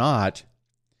or not.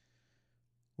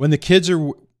 When the kids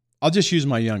are, I'll just use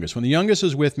my youngest. When the youngest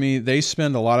is with me, they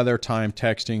spend a lot of their time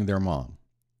texting their mom.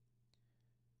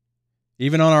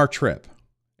 Even on our trip,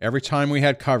 every time we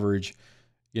had coverage,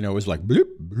 it was like bloop,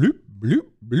 bloop, bloop,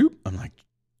 bloop. I'm like,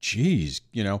 geez,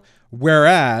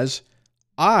 whereas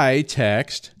I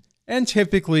text and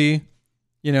typically,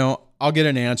 I'll get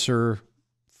an answer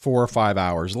 4 or 5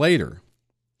 hours later.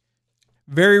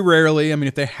 Very rarely, I mean,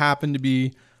 if they happen to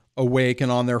be awake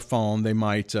and on their phone, they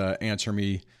might answer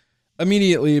me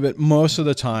immediately, but most of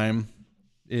the time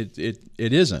it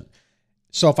isn't.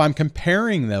 So if I'm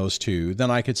comparing those two, then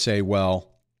I could say, well,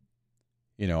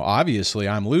 obviously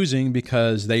I'm losing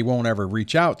because they won't ever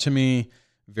reach out to me,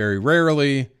 very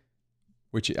rarely,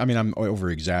 which, I mean, I'm over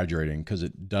exaggerating because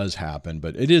it does happen,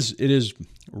 but it is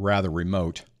rather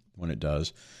remote when it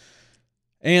does.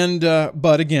 And,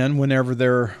 but again, whenever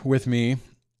they're with me,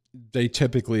 they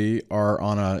typically are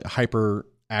on a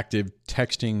hyperactive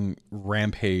texting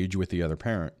rampage with the other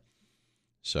parent.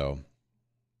 So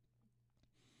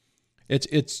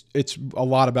it's a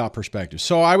lot about perspective.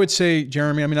 So I would say,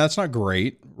 Jeremy, I mean, that's not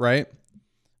great, right?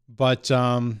 But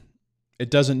it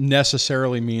doesn't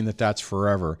necessarily mean that that's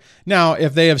forever. Now,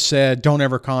 if they have said, don't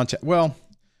ever contact, well,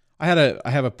 I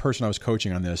have a person I was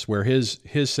coaching on this where his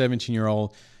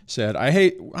 17-year-old said, I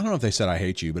don't know if they said I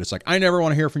hate you, but it's like, I never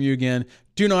want to hear from you again.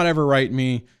 Do not ever write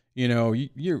me.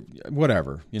 You're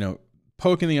whatever,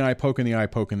 poke in the eye, poke in the eye,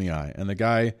 poke in the eye. And the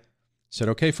guy said,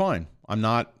 okay, fine. I'm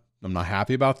not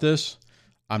happy about this.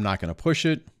 I'm not going to push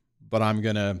it, but I'm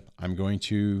going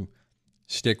to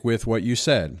stick with what you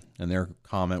said. And their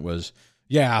comment was,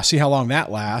 yeah, see how long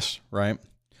that lasts, right?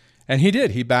 And he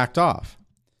did. He backed off.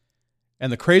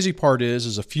 And the crazy part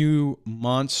is a few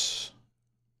months,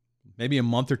 maybe a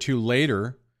month or two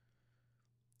later,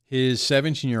 his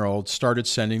 17-year-old started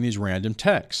sending these random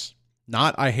texts.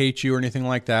 Not I hate you or anything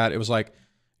like that. It was like,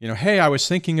 hey, I was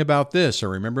thinking about this, or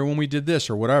remember when we did this,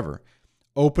 or whatever.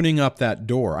 Opening up that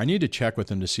door. I need to check with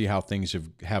him to see how things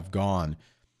have gone.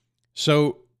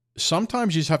 So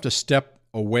sometimes you just have to step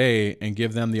away and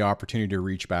give them the opportunity to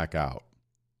reach back out.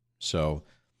 So,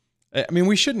 I mean,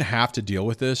 we shouldn't have to deal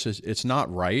with this. It's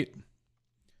not right.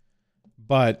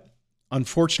 But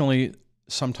unfortunately,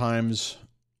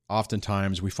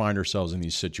 oftentimes we find ourselves in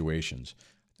these situations.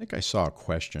 I think I saw a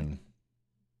question.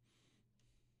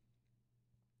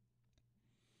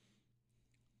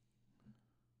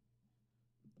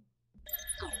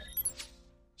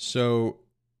 So,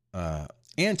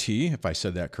 Auntie, if I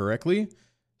said that correctly,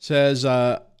 says,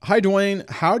 hi, Dwayne,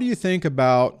 how do you think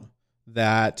about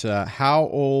that? How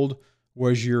old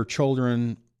was your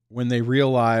children when they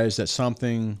realized that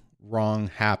something wrong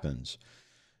happens?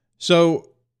 So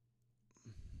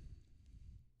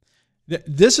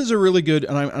this is a really good,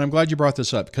 and I'm glad you brought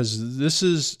this up, because this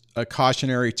is a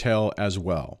cautionary tale as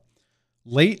well.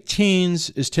 Late teens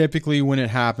is typically when it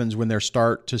happens, when they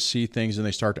start to see things and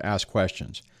they start to ask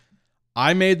questions.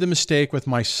 I made the mistake with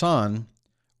my son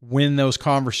when those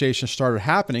conversations started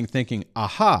happening, thinking,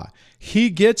 aha, he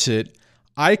gets it.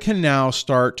 I can now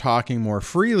start talking more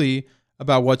freely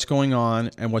about what's going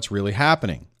on and what's really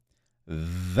happening.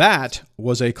 That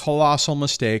was a colossal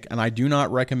mistake, and I do not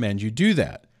recommend you do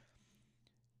that.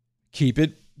 Keep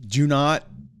it. Do not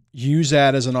use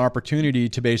that as an opportunity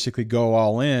to basically go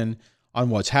all in on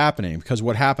what's happening. Because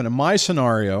what happened in my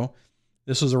scenario,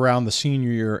 this was around the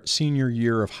senior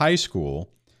year of high school,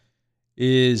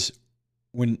 is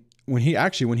when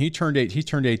he turned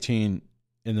 18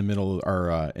 in the middle,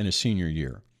 or in his senior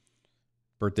year.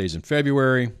 Birthday's in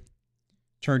February,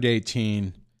 turned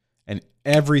 18, and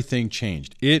everything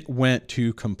changed. It went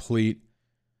to complete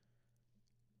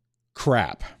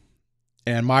crap.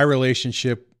 And my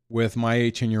relationship with my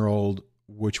 18-year-old,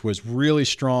 which was really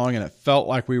strong, and it felt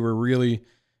like we were really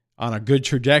on a good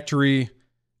trajectory,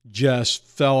 just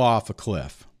fell off a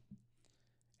cliff.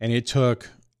 And it took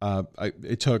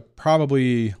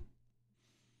probably,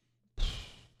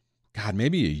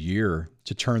 maybe a year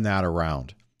to turn that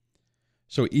around.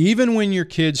 So even when your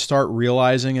kids start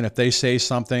realizing, and if they say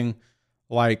something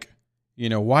like,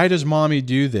 why does mommy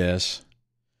do this?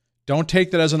 Don't take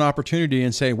that as an opportunity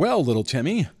and say, well, little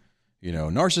Timmy,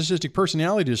 narcissistic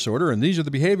personality disorder, and these are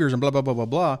the behaviors, and blah, blah, blah, blah,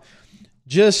 blah.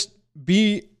 Just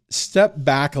step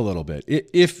back a little bit.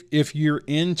 If you're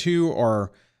into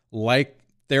or like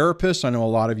therapists, I know a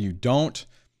lot of you don't,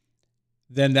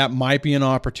 then that might be an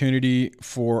opportunity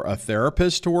for a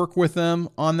therapist to work with them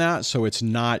on that. So it's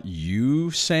not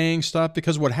you saying stuff,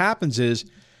 because what happens is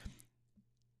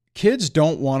kids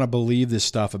don't want to believe this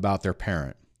stuff about their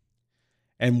parent.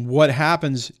 And what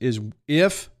happens is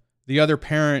if the other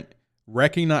parent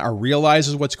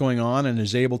realizes what's going on and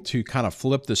is able to kind of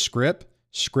flip the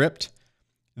script,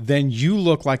 then you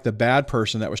look like the bad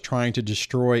person that was trying to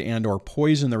destroy and or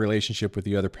poison the relationship with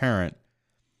the other parent.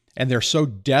 And they're so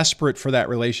desperate for that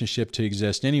relationship to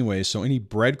exist anyway. So any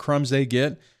breadcrumbs they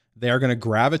get, they are going to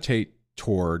gravitate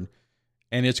toward,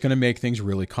 and it's going to make things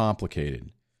really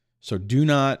complicated. So do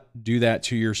not do that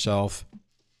to yourself.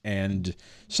 And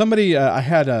somebody, I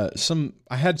had some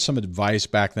advice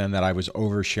back then that I was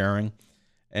oversharing,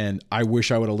 and I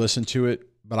wish I would have listened to it,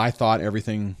 but I thought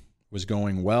everything was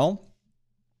going well.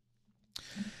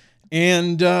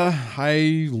 And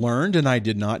I learned, and I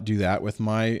did not do that with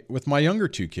my younger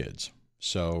two kids.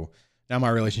 So now my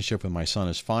relationship with my son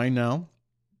is fine now.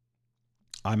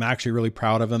 I'm actually really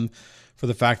proud of him for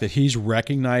the fact that he's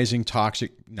recognizing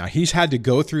toxic. Now, he's had to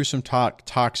go through some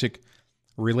toxic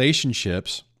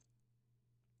relationships,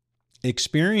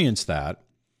 experience that,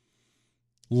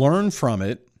 learn from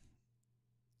it,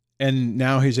 and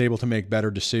now he's able to make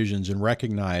better decisions and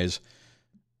recognize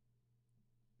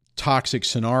toxic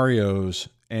scenarios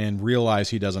and realize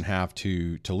he doesn't have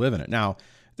to live in it. Now,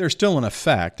 there's still an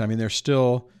effect. I mean, there's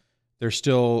still,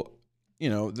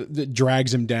 that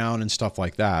drags him down and stuff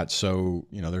like that. So,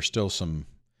 there's still some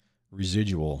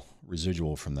residual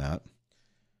from that.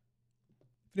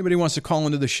 Anybody wants to call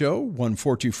into the show,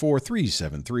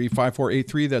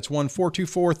 1-424-373-5483. That's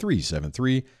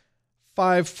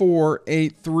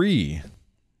 1-424-373-5483.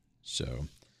 So,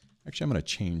 actually, I'm going to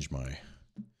change my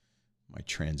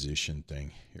transition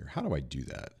thing here. How do I do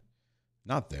that?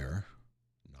 Not there.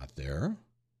 Not there.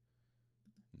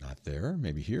 Not there.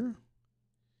 Maybe here.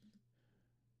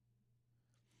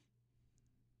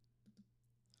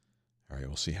 All right,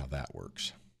 we'll see how that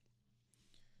works.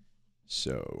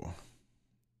 So,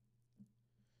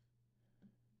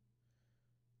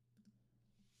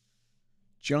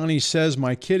 Johnny says,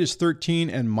 my kid is 13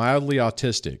 and mildly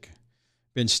autistic.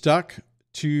 Been stuck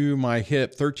to my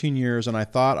hip 13 years, and I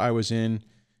thought I was in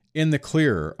the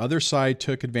clear. Other side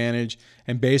took advantage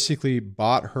and basically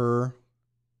bought her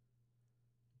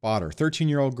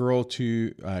 13-year-old girl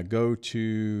to go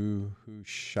to who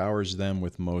showers them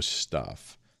with most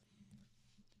stuff.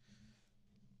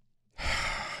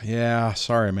 Yeah,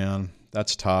 sorry, man.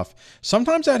 That's tough.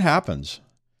 Sometimes that happens.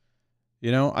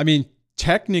 You know, I mean,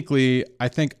 technically, I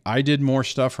think I did more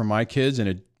stuff for my kids,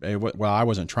 and I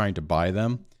wasn't trying to buy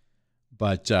them,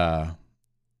 but the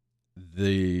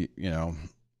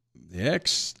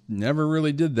ex never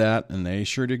really did that, and they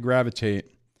sure did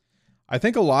gravitate. I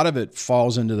think a lot of it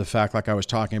falls into the fact, like I was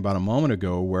talking about a moment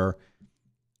ago, where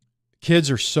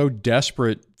kids are so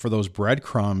desperate for those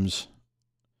breadcrumbs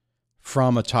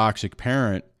from a toxic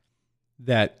parent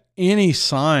that any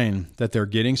sign that they're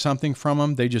getting something from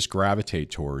them, they just gravitate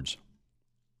towards.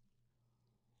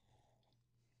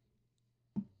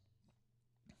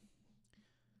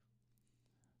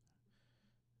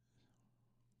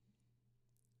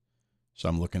 So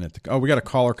I'm looking at we got a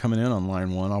caller coming in on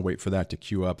line 1. I'll wait for that to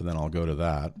queue up, and then I'll go to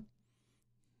that.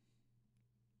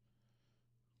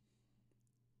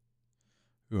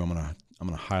 Ooh, I'm gonna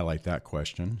highlight that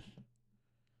question.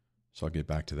 So I'll get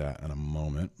back to that in a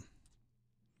moment.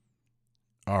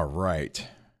 All right.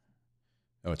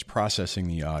 Oh, it's processing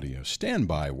the audio. Stand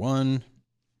by 1.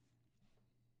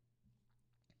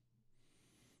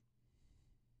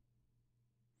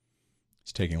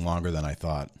 It's taking longer than I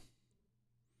thought.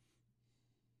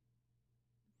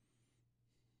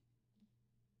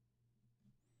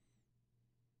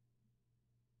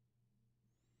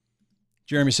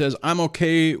 Jeremy says, I'm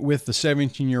okay with the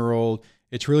 17-year-old.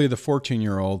 It's really the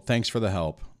 14-year-old. Thanks for the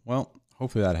help. Well,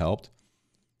 hopefully that helped.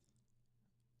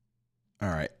 All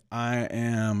right. I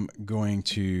am going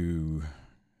to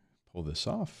pull this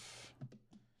off,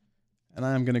 and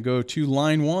I'm going to go to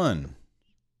line 1.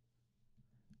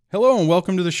 Hello, and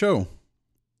welcome to the show.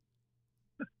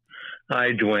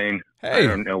 Hi, Dwayne. Hey. I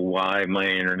don't know why my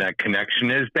internet connection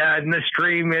is bad, and the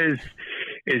stream is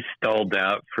stalled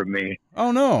out for me.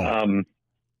 Oh, no.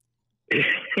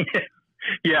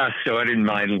 Yeah, so I didn't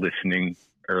mind listening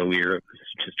earlier. It was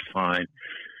just fine.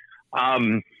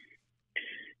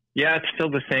 Yeah, it's still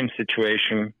the same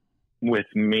situation with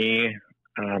me.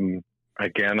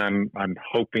 Again, I'm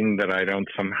hoping that I don't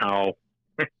somehow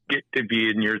get to be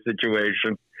in your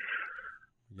situation.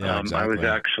 Yeah, exactly. I was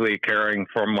actually caring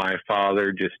for my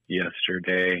father just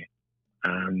yesterday,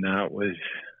 and that was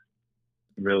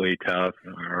really tough.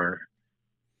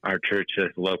 Our church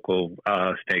has local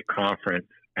state conference,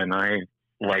 and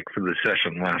for the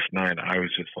session last night, I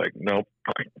was just like, nope,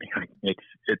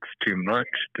 it's too much.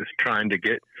 Just trying to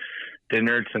get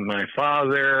dinner to my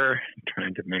father,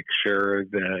 trying to make sure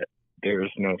that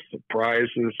there's no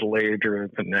surprises later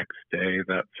the next day,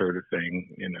 that sort of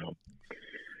thing, you know.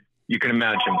 You can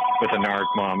imagine with a narc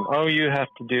mom, oh, you have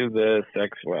to do this,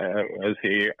 X, Y, was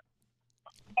he?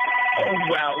 Oh,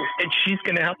 wow. And she's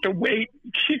going to have to wait.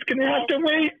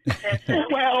 Oh,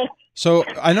 wow. So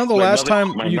I know the last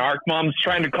time my narc mom's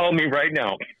trying to call me right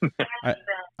now.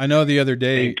 I know the other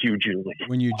day. Thank you, Julie.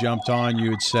 When you jumped on,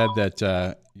 you had said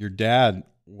that your dad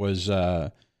was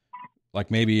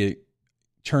like maybe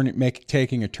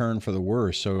taking a turn for the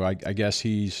worse. So I guess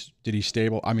did he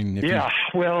stable? I mean,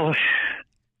 well,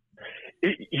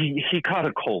 he caught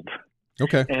a cold.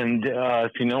 Okay. And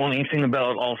if you know anything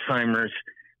about Alzheimer's,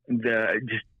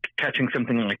 just catching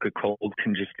something like a cold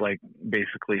can just like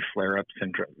basically flare up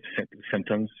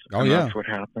symptoms. Oh, yeah. That's what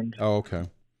happened. Oh, okay.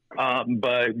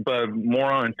 But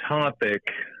more on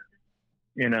topic,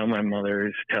 you know, my mother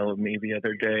is telling me the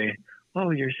other day,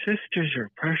 oh, your sisters are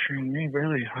pressuring me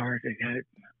really hard to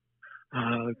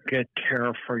get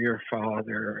care for your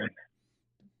father.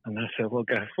 And I said, well,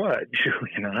 guess what,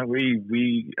 Julie and I,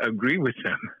 we agree with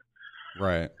them.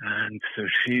 Right. And so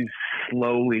she's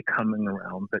slowly coming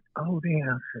around, but, they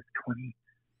asked for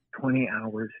 20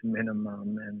 hours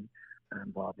minimum and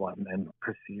blah, blah, and then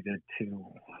proceeded to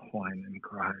whine and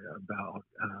cry about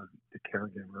the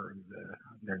caregiver of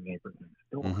their neighbor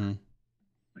next door. Mm-hmm.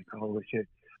 Like, oh,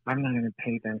 I'm not going to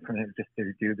pay them for it just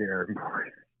to do their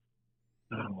report.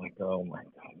 I'm like, oh my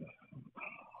God.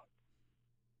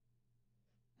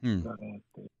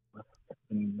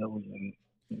 A million.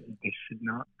 They should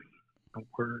not be a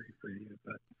worry for you,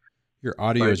 but your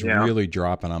audio is really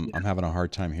dropping. I'm having a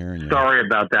hard time hearing you. Sorry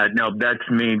about that. No, that's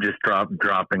me just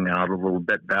dropping out a little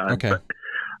bit bad. Okay. But,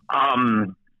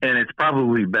 and it's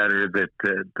probably better that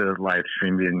the live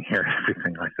stream didn't hear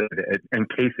everything I said in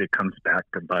case it comes back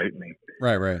to bite me.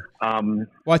 Right. Well,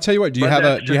 I tell you what. Do you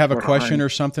have a question or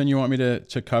something you want me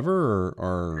to cover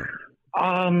or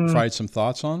provide some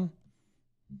thoughts on?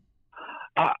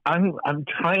 I'm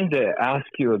trying to ask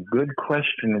you a good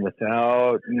question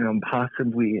without,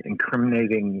 possibly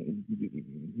incriminating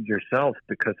yourself,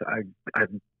 because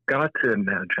I've got to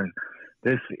imagine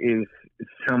this is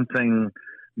something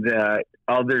that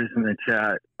others in the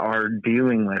chat are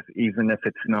dealing with, even if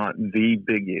it's not the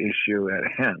big issue at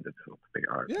hand. It's what they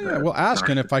are. Yeah. Well, ask,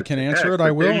 and if I can answer it,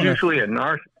 I will. There's usually a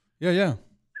narcissist. Yeah.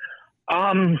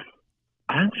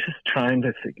 I'm just trying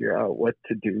to figure out what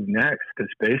to do next, because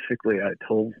basically I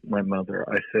told my mother,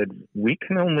 I said, we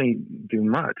can only do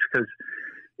much, because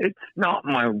it's not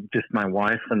just my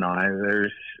wife and I.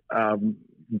 There's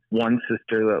one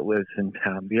sister that lives in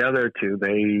town. The other two,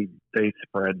 they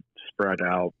spread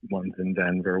out. One's in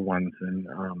Denver, one's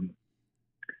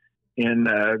in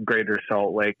Greater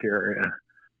Salt Lake area.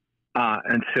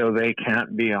 And so they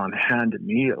can't be on hand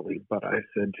immediately. But I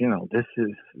said, this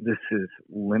is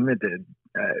limited.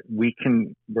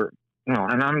 And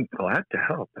I'm glad to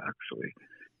help, actually.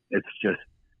 It's just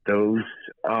those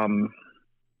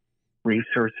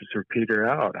resources are petered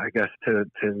out. I guess to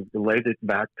relate it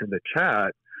back to the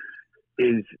chat,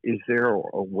 is there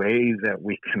a way that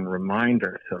we can remind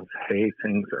ourselves, hey,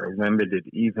 things are limited,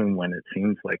 even when it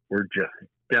seems like we're just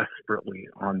desperately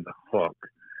on the hook?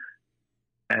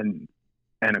 And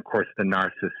of course, the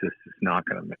narcissist is not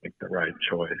going to make the right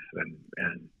choice.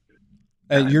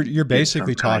 And you're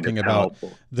basically talking about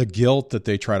the guilt that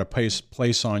they try to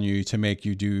place on you to make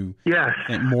you do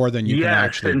more than you can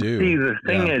actually do. See, the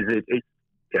thing is,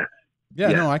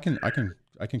 no, I can.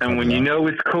 And when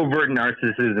it's covert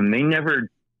narcissism, they never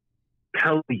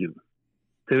tell you.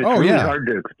 So it's really hard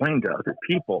to explain to other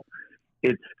people.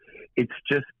 It's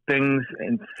just things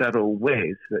in subtle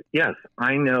ways that, yes,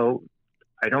 I know.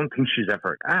 I don't think she's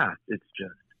ever asked. It's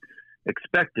just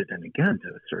expected. And again, to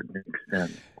a certain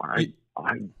extent, I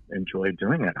enjoy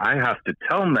doing it. I have to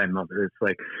tell my mother, it's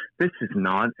like, this is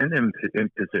not an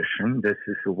imposition. This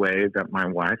is a way that my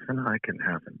wife and I can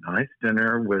have a nice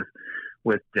dinner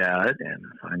with Dad. And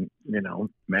if I,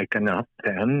 make enough,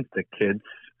 then the kids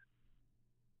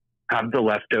have the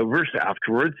leftovers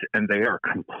afterwards, and they are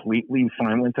completely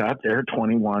fine with that. They're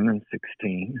 21 and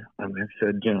 16. And I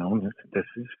said,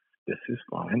 this is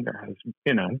fine. There has,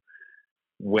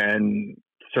 when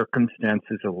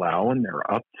circumstances allow and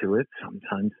they're up to it,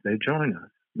 sometimes they join us.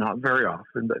 Not very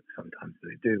often, but sometimes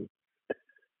they do.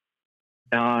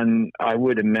 And I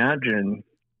would imagine,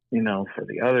 for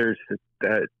the others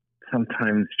that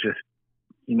sometimes just,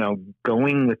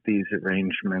 going with these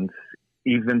arrangements,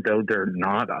 even though they're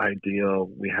not ideal,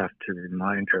 we have to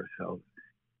remind ourselves,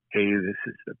 hey, this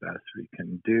is the best we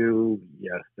can do.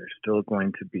 Yes, there's still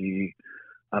going to be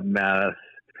a mess.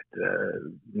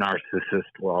 The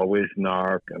narcissist will always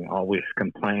narc and always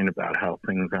complain about how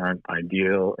things aren't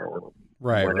ideal or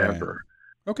whatever.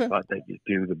 Right. Okay. But that you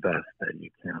do the best that you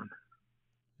can.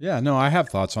 Yeah, no, I have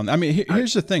thoughts on that. I mean,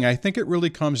 here's the thing. I think it really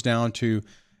comes down to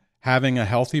having a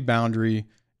healthy boundary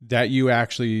that you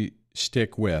actually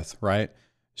stick with, right?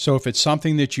 So if it's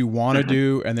something that you want to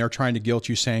do and they're trying to guilt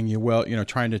you, saying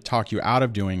trying to talk you out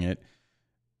of doing it,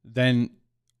 then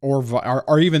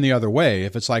or even the other way,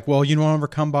 if it's like, well, you don't ever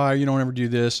come by, you don't ever do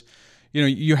this,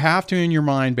 you have to, in your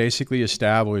mind, basically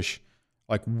establish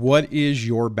like what is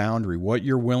your boundary, what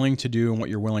you're willing to do and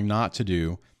what you're willing not to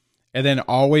do, and then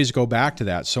always go back to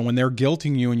that. So when they're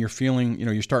guilting you and you're feeling,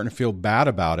 you're starting to feel bad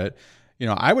about it,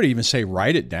 I would even say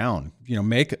write it down.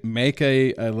 Make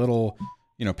a little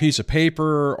piece of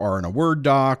paper or in a Word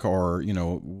doc or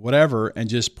whatever, and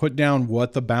just put down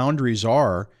what the boundaries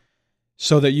are,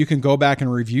 so that you can go back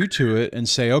and review to it and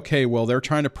say, okay, well, they're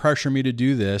trying to pressure me to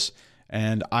do this,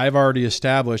 and I've already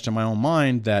established in my own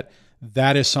mind that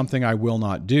is something I will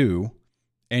not do,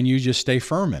 and you just stay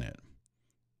firm in it.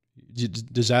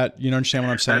 Does that, understand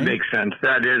what I'm saying? That makes sense.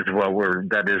 That is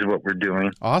what we're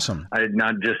doing. Awesome.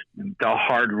 Not just the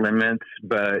hard limits,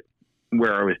 but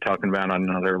where I was talking about on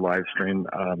another live stream,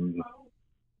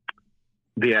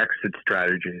 the exit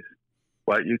strategies.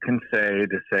 what you can say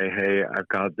to say, hey, I've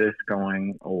got this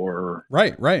going, or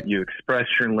Right. you express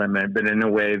your limit, but in a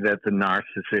way that the narcissist,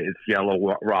 it's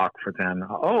yellow rock for them.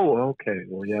 Oh, okay.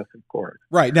 Well, yes, of course.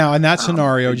 Right. Now, in that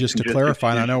scenario, so just to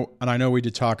clarify, and I know we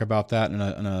did talk about that in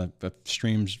a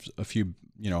streams a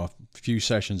few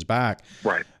sessions back.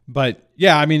 Right. But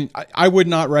yeah, I mean, I would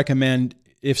not recommend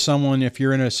if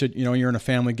you're in you're in a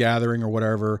family gathering or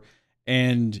whatever,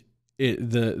 and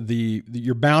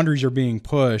your boundaries are being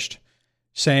pushed,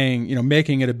 saying,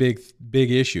 making it a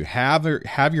big issue. Have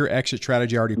your exit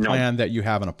strategy already planned, that you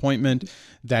have an appointment,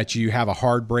 that you have a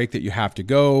hard break that you have to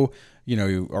go,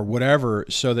 or whatever,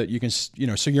 so that you can,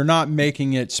 so you're not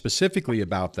making it specifically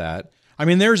about that. I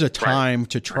mean, there's a time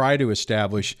to try to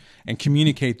establish and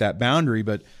communicate that boundary,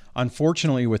 but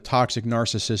unfortunately with toxic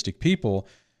narcissistic people,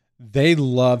 they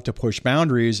love to push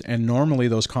boundaries, and normally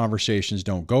those conversations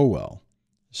don't go well.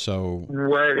 So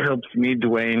what helps me,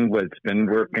 Dwayne, what's been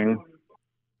working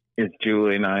is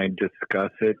Julie and I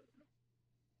discuss it,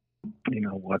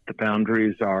 what the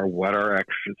boundaries are, what our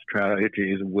exit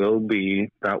strategies will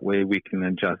be. That way we can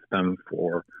adjust them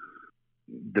for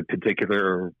the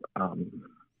particular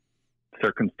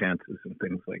circumstances and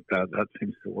things like that. That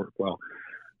seems to work well.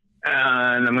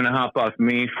 And I'm going to hop off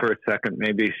me for a second.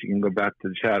 Maybe so you can go back to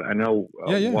the chat. I know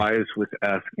Wise was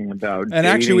asking about, and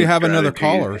actually we have another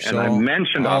caller. So and I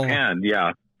mentioned offhand,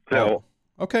 yeah. So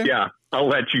okay, yeah, I'll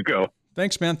let you go.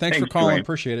 Thanks, man. Thanks for calling. Dwayne.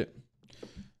 Appreciate it.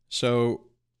 So,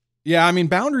 yeah, I mean,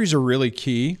 boundaries are really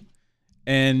key,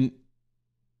 and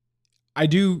I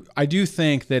do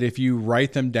think that if you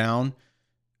write them down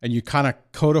and you kind of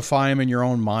codify them in your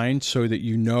own mind so that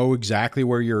you know exactly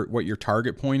what your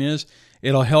target point is,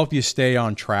 it'll help you stay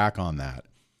on track on that.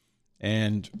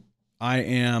 And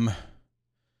I'm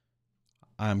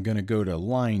going to go to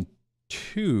line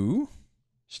 2,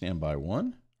 standby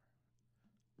 1.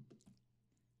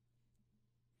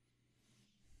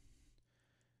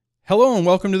 Hello and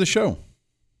welcome to the show.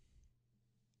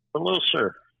 Hello,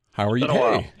 sir. How are you?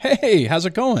 Hey, how's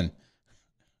it going?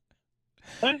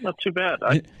 Not too bad.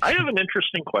 I have an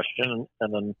interesting question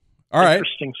and an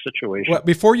interesting situation. Well,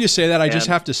 before you say that, I just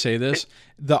have to say this.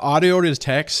 The audio to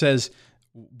text says,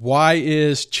 why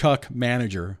is Chuck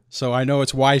manager? So I know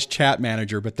it's Wise chat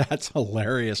manager, but that's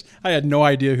hilarious. I had no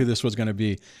idea who this was going to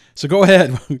be. So go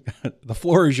ahead. The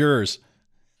floor is yours.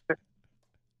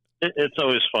 It's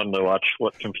always fun to watch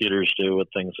what computers do with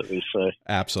things that we say.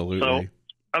 Absolutely. So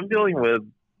I'm dealing with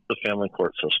the family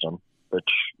court system, which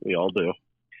we all do.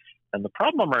 And the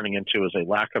problem I'm running into is a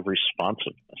lack of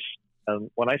responsiveness. And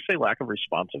when I say lack of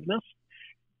responsiveness,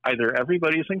 either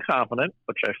everybody's incompetent,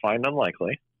 which I find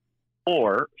unlikely,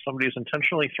 or somebody's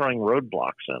intentionally throwing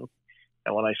roadblocks in.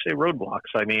 And when I say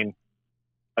roadblocks, I mean,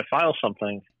 I file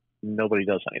something, nobody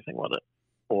does anything with it.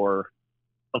 Or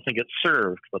something gets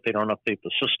served, but they don't update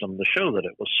the system to show that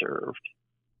it was served.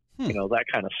 That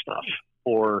kind of stuff.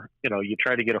 Or, you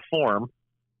try to get a form,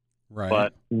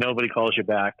 but nobody calls you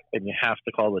back, and you have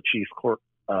to call the chief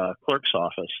clerk's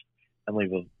office and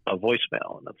leave a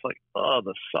voicemail. And it's like, oh,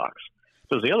 this sucks.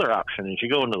 Because the other option is you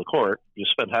go into the court, you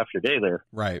spend half your day there.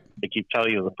 Right. They keep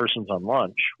telling you the person's on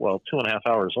lunch. Well, 2.5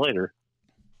 hours later,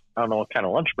 I don't know what kind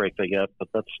of lunch break they get, but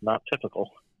that's not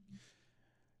typical.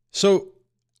 So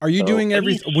are you doing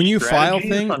when you file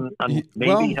things?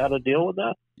 Maybe how to deal with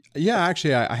that? Yeah,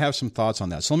 actually, I have some thoughts on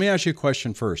that. So let me ask you a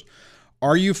question first.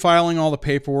 Are you filing all the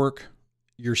paperwork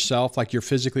yourself, like you're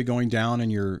physically going down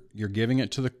and you're giving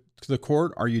it to the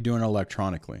court? Or are you doing it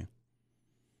electronically?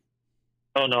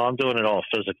 Oh, no, I'm doing it all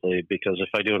physically, because if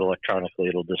I do it electronically,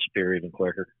 it'll disappear even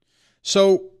quicker.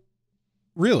 So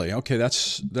really? Okay,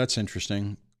 that's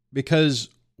interesting, because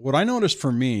what I noticed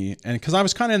for me, and because I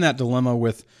was kind of in that dilemma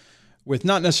with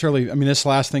not necessarily, I mean, this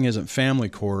last thing isn't family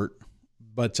court,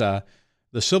 but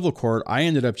the civil court, I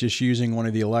ended up just using one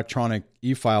of the electronic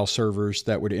e-file servers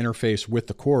that would interface with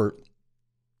the court,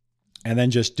 and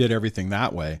then just did everything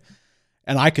that way.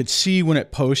 And I could see when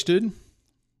it posted.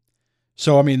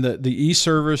 So, I mean, the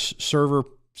server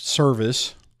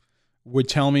service would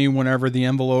tell me whenever the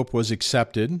envelope was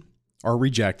accepted or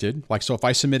rejected. Like, so if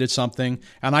I submitted something,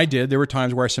 and I did, there were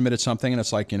times where I submitted something and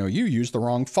it's like, you used the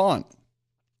wrong font.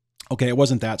 Okay, it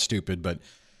wasn't that stupid, but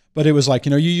it was like,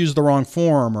 you used the wrong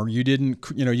form, or you didn't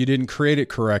create it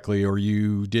correctly, or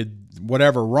you did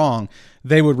whatever wrong.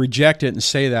 They would reject it and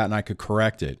say that, and I could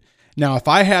correct it. Now, if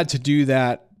I had to do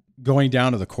that going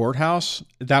down to the courthouse,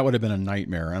 that would have been a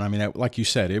nightmare. And I mean, like you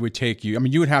said, it would take you, I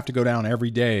mean, you would have to go down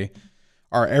every day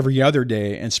or every other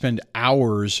day and spend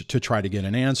hours to try to get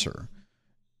an answer.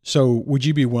 So would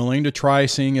you be willing to try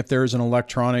seeing if there's an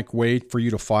electronic way for you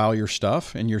to file your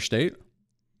stuff in your state?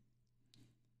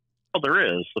 Well,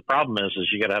 there is. The problem is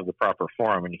you got to have the proper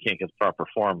form, and you can't get the proper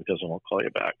form because they won't call you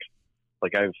back.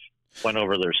 Like I've went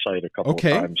over their site a couple of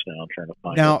times now trying to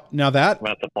find it. Now that I'm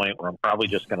at the point where I'm probably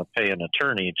just going to pay an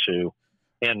attorney to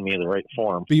hand me the right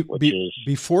form, which is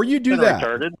before you do that.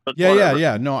 Retarded, but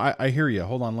Yeah. No, I hear you.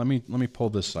 Hold on. Let me pull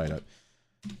this site up.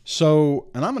 So,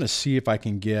 and I'm going to see if I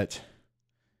can get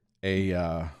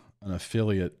an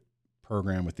affiliate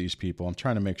program with these people. I'm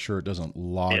trying to make sure it doesn't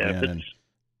log in and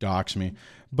dox me.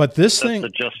 But this thing, the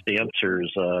Just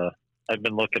Answers. I've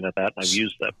been looking at that, and I've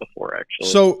used that before, actually.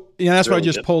 So, yeah, that's what I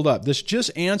just pulled up. This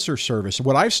Just Answer service.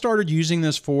 What I've started using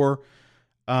this for,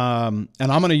 and I'm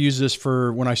going to use this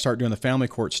for when I start doing the family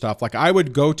court stuff. Like I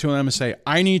would go to them and say,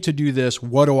 I need to do this.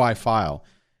 What do I file?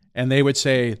 And they would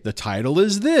say, the title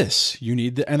is this. You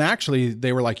need, and actually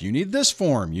they were like, you need this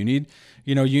form. You need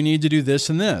to do this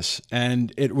and this.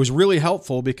 And it was really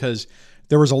helpful because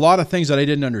there was a lot of things that I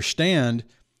didn't understand.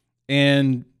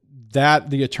 And that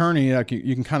the attorney, like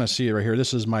you can kind of see it right here.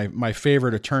 This is my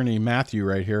favorite attorney, Matthew,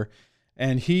 right here.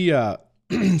 And he,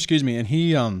 excuse me, and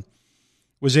he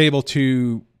was able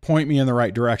to point me in the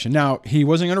right direction. Now, he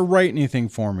wasn't going to write anything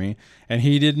for me, and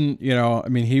he didn't, I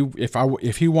mean, if I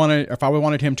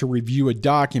wanted him to review a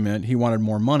document, he wanted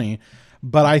more money.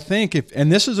 But I think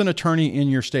and this is an attorney in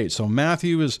your state. So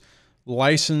Matthew is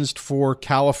licensed for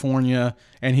California,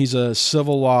 and he's a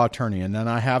civil law attorney. And then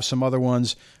I have some other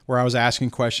ones where I was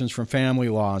asking questions from family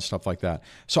law and stuff like that.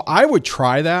 So I would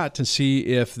try that to see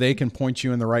if they can point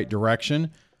you in the right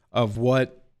direction of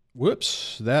what,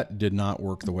 whoops, that did not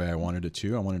work the way I wanted it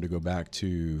to. I wanted to go back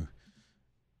to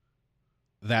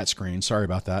that screen. Sorry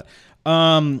about that.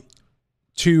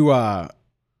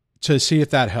 To see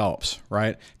if that helps,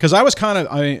 right? Because I was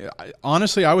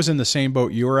honestly, I was in the same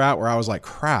boat you were at where I was like,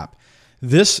 crap,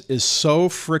 this is so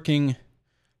freaking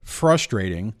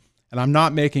frustrating and I'm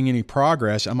not making any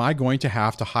progress. Am I going to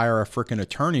have to hire a freaking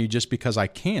attorney just because I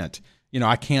can't?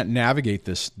 I can't navigate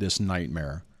this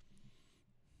nightmare.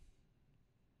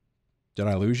 Did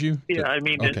I lose you? Yeah, I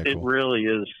mean, okay, it really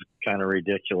is kind of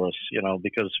ridiculous,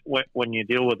 because when you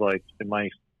deal with, like, in my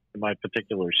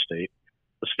particular state,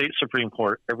 the state Supreme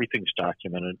Court, everything's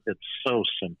documented. It's so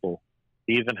simple.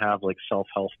 They even have, like,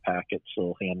 self-help packets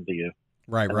they'll hand to you.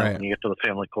 Right. When you get to the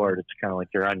family court, it's kind of like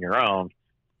you're on your own,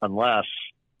 unless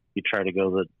you try to go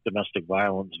the domestic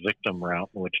violence victim route,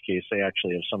 in which case they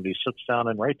actually have somebody sits down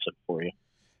and writes it for you.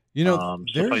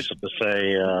 Suffice it to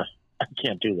say, I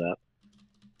can't do that.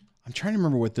 I'm trying to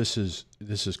remember what this is.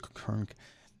 This is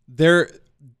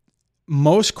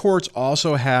most courts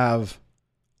also have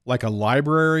like a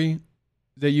library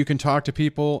that you can talk to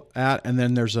people at. And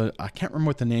then I can't remember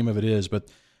what the name of it is, but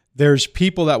there's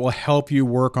people that will help you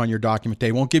work on your document.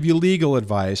 They won't give you legal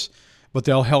advice, but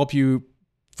they'll help you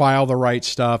file the right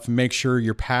stuff, make sure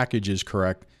your package is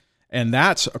correct. And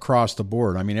that's across the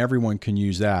board. I mean, everyone can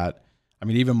use that. I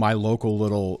mean, even my local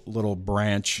little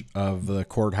branch of the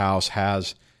courthouse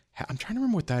has, I'm trying to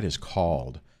remember what that is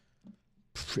called.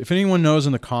 If anyone knows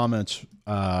in the comments,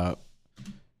 court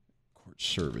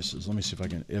services, let me see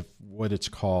what it's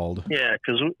called. Yeah,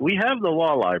 because we have the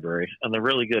law library, and they're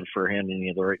really good for handing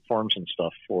you the right forms and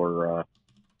stuff for,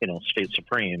 state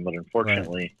supreme. But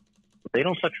unfortunately, they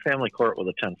don't touch family court with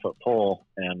a 10-foot pole,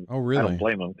 and oh, really? I don't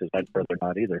blame them because I'd rather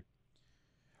not either.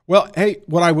 Well, hey,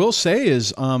 what I will say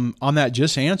is on that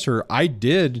Just Answer, I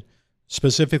did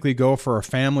specifically go for a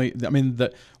family. I mean,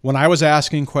 when I was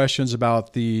asking questions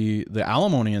about the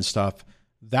alimony and stuff,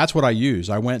 that's what I used.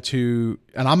 I went to,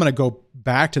 and I'm going to go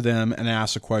back to them and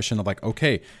ask a question of like,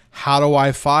 okay, how do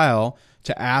I file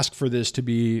to ask for this to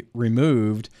be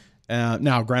removed?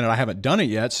 Now, granted, I haven't done it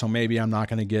yet, so maybe I'm not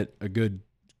going to get a good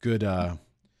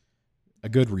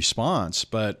response,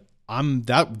 but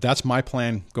that's my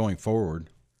plan going forward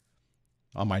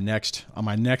on my next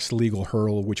legal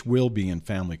hurdle, which will be in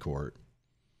family court.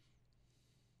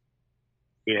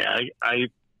 Yeah, I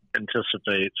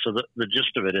anticipate. So the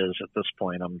gist of it is, at this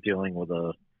point, I'm dealing with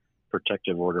a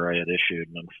protective order I had issued,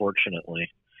 and unfortunately,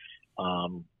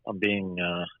 I'm being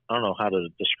I don't know how to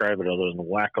describe it other than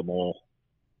whack-a-mole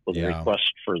with a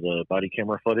request for the body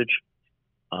camera footage.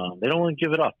 They don't want to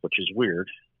give it up, which is weird,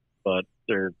 but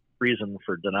their reason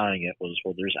for denying it was,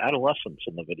 well, there's adolescents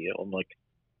in the video. I'm like,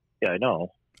 yeah, I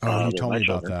know. Oh, you told me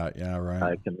about that. Yeah, right.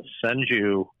 I can send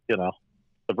you,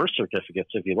 the birth certificates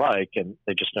if you like, and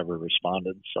they just never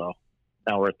responded. So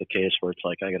now we're at the case where it's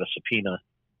like I got to subpoena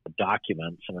the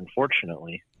documents, and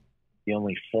unfortunately, the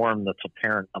only form that's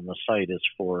apparent on the site is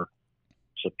for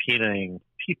subpoenaing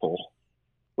people,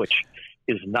 which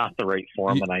is not the right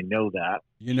form, and I know that.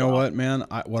 You know what, man?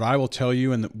 What I will tell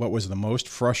you, and what was the most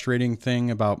frustrating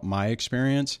thing about my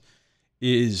experience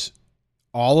is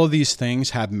all of these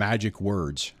things have magic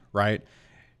words, right?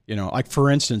 You know, like for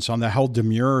instance, on the whole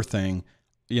demurrer thing,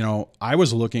 you know, I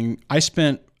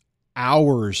spent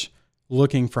hours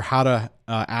looking for how to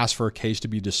ask for a case to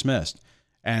be dismissed.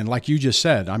 And like you just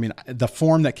said, I mean, the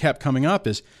form that kept coming up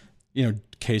is, you know,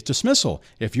 case dismissal.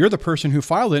 If you're the person who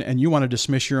filed it and you want to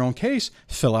dismiss your own case,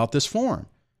 fill out this form.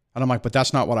 And I'm like, but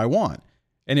that's not what I want.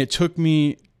 And it took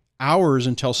me hours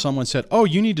until someone said, oh,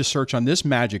 you need to search on this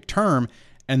magic term.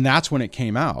 And that's when it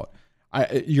came out.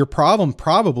 Your problem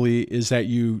probably is that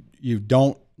you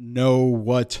don't know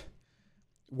what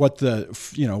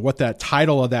that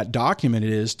title of that document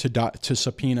is to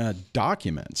subpoena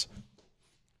documents.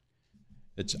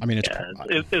 It's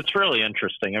really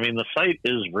interesting. I mean, the site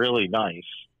is really nice,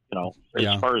 you know,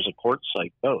 as far as a court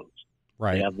site goes.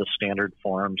 Right. They have the standard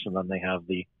forms, and then they have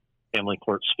the family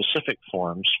court specific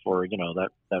forms for, you know,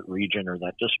 that region or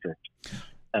that district.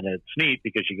 And it's neat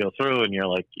because you go through and you're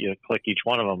like, you click each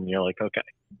one of them and you're like, okay,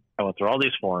 I went through all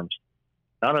these forms.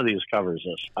 None of these covers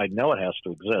this. I know it has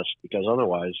to exist because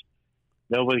otherwise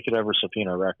nobody could ever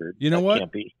subpoena a record. You know what?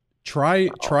 Can't be. Try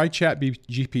Chat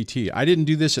GPT. I didn't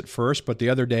do this at first, but the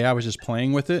other day I was just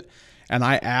playing with it and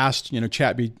I asked, you know,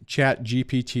 Chat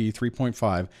GPT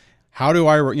 3.5, how do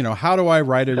I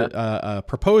write a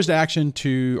proposed action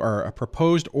to, or a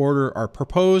proposed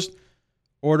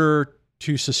order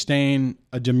to sustain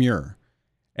a demurrer?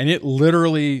 And it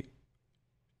literally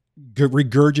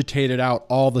regurgitated out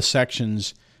all the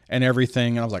sections and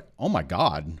everything. And I was like, oh my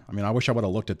God. I mean, I wish I would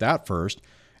have looked at that first.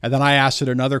 And then I asked it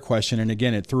another question. And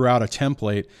again, it threw out a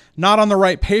template, not on the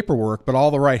right paperwork, but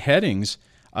all the right headings.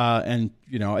 And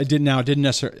you know, it didn't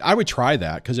necessarily, I would try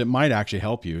that because it might actually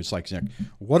help you. It's like,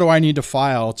 what do I need to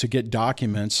file to get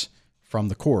documents from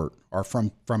the court or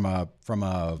I'm trying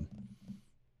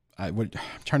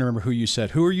to remember who you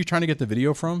said. Who are you trying to get the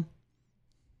video from?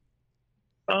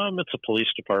 It's a police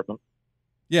department.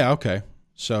 Yeah. Okay.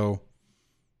 So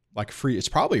like it's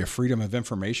probably a Freedom of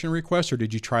Information request, or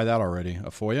did you try that already?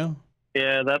 A FOIA?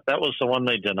 Yeah, that was the one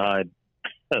they denied.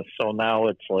 So now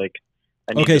it's like,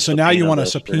 okay, so now you want to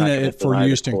subpoena it for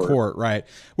use in court, right?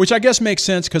 Which I guess makes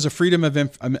sense because a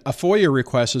FOIA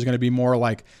request is going to be more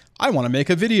like, I want to make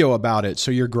a video about it.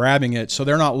 So you're grabbing it. So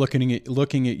they're not looking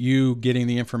at you getting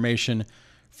the information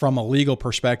from a legal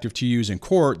perspective to use in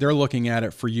court. They're looking at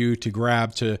it for you to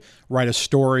grab to write a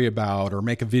story about or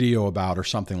make a video about or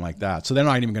something like that. So they're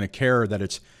not even going to care that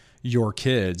it's your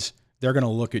kids. They're going to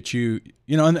look at you,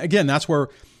 you know, and again, that's where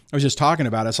I was just talking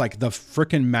about. It's like the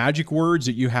freaking magic words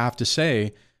that you have to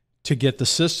say to get the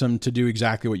system to do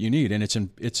exactly what you need. And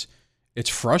it's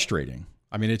frustrating.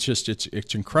 I mean,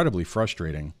 it's incredibly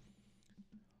frustrating.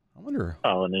 I wonder.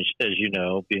 Oh, and as you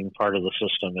know, being part of the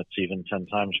system, it's even 10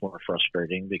 times more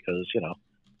frustrating because, you know,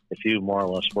 if you more or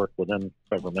less work within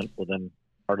government, within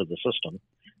part of the system,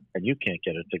 and you can't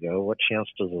get it to go, what chance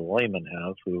does a layman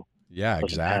have who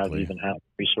doesn't even have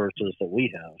resources that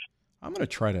we have? I'm going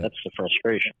to try to. That's the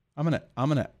frustration. I'm going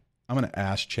to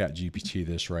ask ChatGPT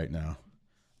this right now. I'm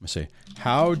going to say,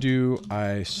 how do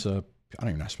I don't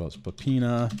even know how to spell it,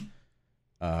 subpoena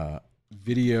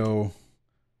video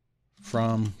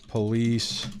from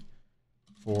police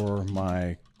for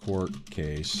my court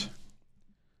case.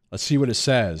 Let's see what it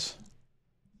says.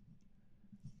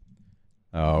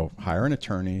 Oh, hire an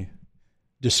attorney.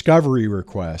 Discovery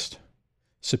request.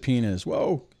 Subpoenas.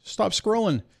 Whoa, stop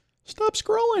scrolling. Stop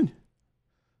scrolling.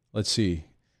 Let's see.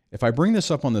 If I bring this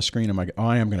up on the screen,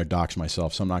 I am going to dox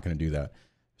myself, so I'm not going to do that.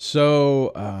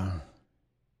 So,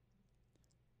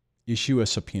 issue a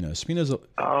subpoena.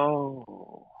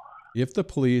 If the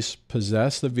police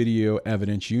possess the video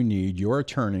evidence you need, your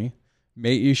attorney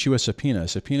may issue a subpoena. A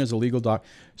subpoena is a legal doc.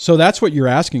 So that's what you're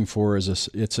asking for it's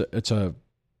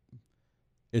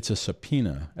a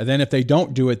subpoena. And then if they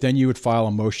don't do it, then you would file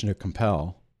a motion to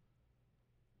compel.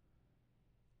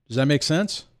 Does that make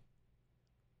sense?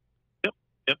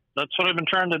 Yep. That's what I've been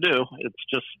trying to do. It's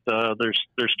just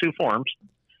there's two forms.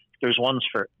 There's ones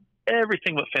for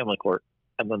everything but family court,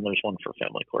 and then there's one for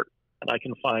family court. And I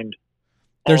can find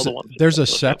there's a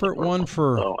separate one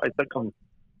for. So I think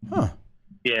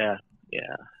Yeah.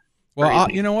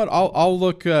 Well, you know what? I'll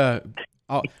look.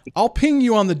 I'll ping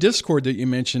you on the Discord that you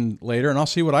mentioned later, and I'll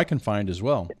see what I can find as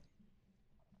well.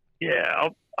 Yeah,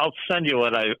 I'll send you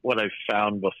what I've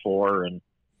found before, and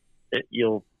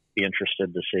you'll be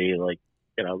interested to see. Like,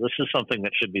 you know, this is something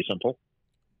that should be simple,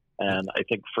 and I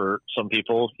think for some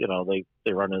people, you know, they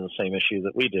run into the same issue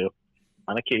that we do.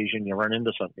 On occasion, you run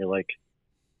into something, you're like,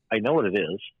 I know what it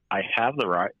is. I have the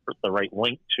right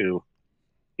link to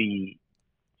the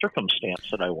circumstance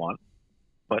that I want,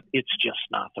 but it's just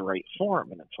not the right form.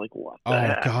 And it's like, what the Oh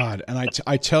heck? God. And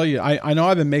I tell you, I know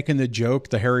I've been making the joke,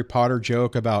 the Harry Potter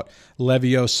joke about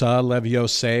Leviosa,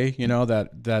 Leviosa, you know,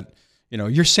 that, you know,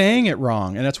 you're saying it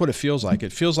wrong. And that's what it feels like.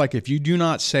 It feels like if you do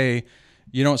not say,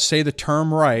 you don't say the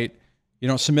term right, you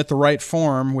don't submit the right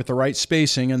form with the right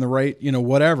spacing and the right, you know,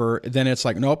 whatever, then it's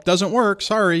like, nope, doesn't work.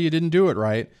 Sorry, you didn't do it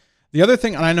right. The other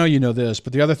thing, and I know you know this,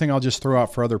 but the other thing I'll just throw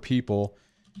out for other people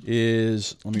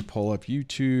is, let me pull up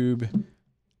YouTube,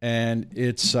 and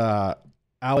it's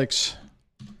Alex,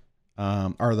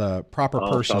 or the proper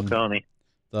person. Falcone.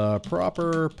 The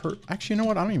proper, actually, you know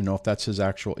what? I don't even know if that's his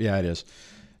actual, yeah, it is.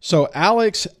 So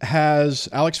Alex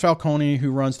Falcone,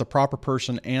 who runs the Proper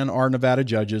Person and our Nevada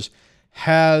Judges,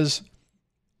 has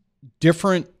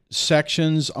different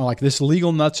sections on, like, this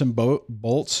Legal Nuts and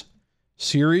Bolts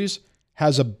series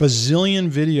has a bazillion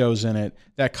videos in it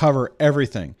that cover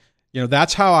everything. You know,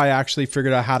 that's how I actually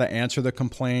figured out how to answer the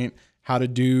complaint, how to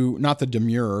do, not the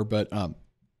demurrer, but,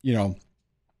 you know,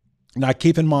 now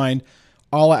keep in mind,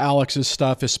 all of Alex's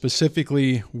stuff is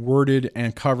specifically worded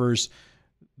and covers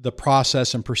the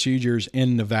process and procedures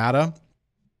in Nevada.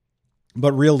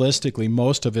 But realistically,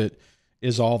 most of it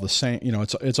is all the same. You know,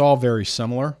 it's all very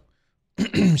similar.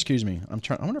 Excuse me. I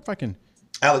wonder if I can.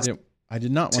 Alex, I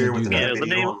did not want to do that. Yeah,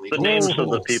 the names of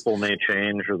the people may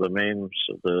change, or the names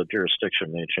of the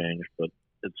jurisdiction may change, but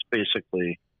it's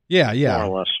basically more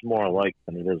or less more alike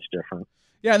than it is different.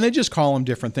 Yeah, and they just call them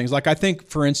different things. Like, I think,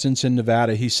 for instance, in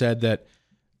Nevada, he said that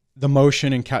the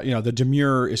motion and, you know, the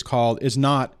demurrer is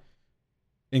not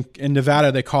in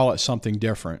Nevada, they call it something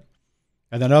different,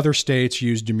 and then other states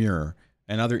use demurrer.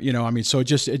 And other, you know, I mean, so it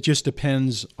just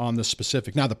depends on the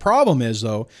specific. Now, the problem is,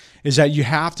 though, is that you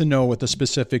have to know what the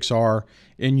specifics are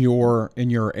in your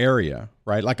area,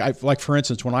 right? Like for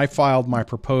instance, when I filed my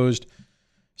proposed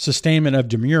sustainment of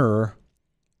demurrer,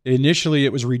 initially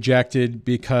it was rejected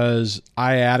because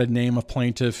I added name of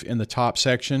plaintiff in the top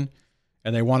section,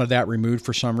 and they wanted that removed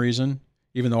for some reason,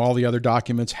 even though all the other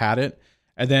documents had it.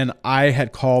 And then I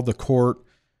had called the court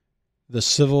the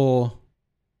civil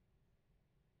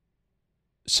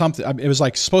something. It was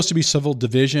like supposed to be civil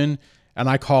division, and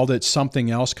I called it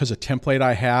something else because a template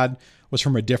I had was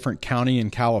from a different county in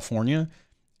California,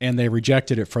 and they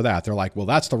rejected it for that. They're like, well,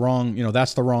 that's the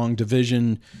wrong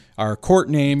division, our court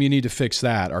name. You need to fix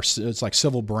that. Or it's like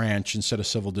civil branch instead of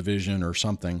civil division or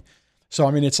something. So,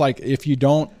 I mean, it's like, if you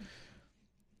don't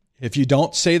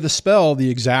say the spell the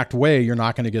exact way, you're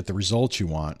not going to get the results you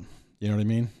want. You know what I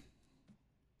mean?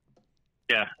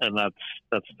 Yeah, and that's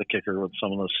the kicker with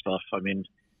some of this stuff. I mean,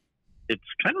 it's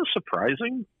kind of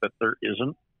surprising that there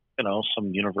isn't, you know,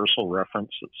 some universal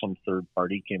reference that some third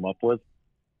party came up with,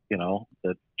 you know,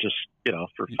 that just, you know,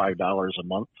 for $5 a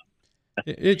month.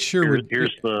 It sure would.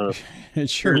 Here's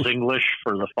English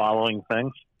for the following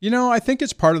things. You know, I think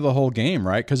it's part of the whole game,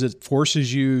 right? Because it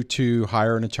forces you to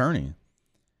hire an attorney.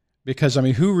 Because, I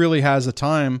mean, who really has the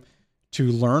time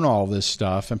to learn all this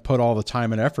stuff and put all the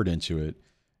time and effort into it?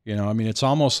 You know, I mean, it's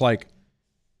almost like,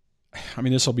 I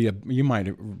mean, this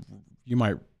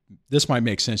might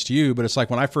make sense to you, but it's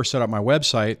like when I first set up my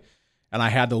website and I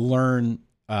had to learn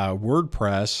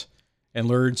WordPress and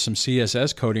learn some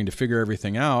CSS coding to figure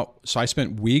everything out. So I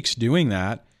spent weeks doing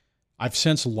that. I've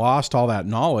since lost all that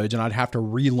knowledge, and I'd have to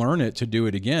relearn it to do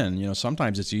it again. You know,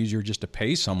 sometimes it's easier just to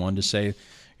pay someone to say,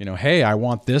 you know, hey, I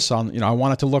want this on, you know, I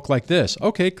want it to look like this.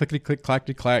 Okay, clickety click,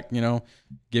 clackety clack, you know,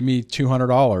 give me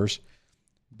 $200.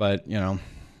 But, you know,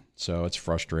 so it's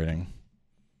frustrating.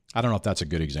 I don't know if that's a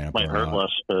good example. Might hurt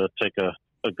less to take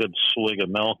a good swig of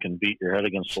milk and beat your head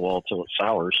against the wall till it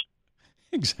sours.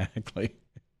 Exactly.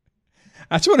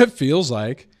 That's what it feels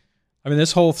like. I mean,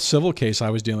 this whole civil case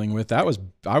I was dealing with, I was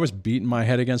beating my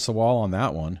head against the wall on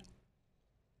that one.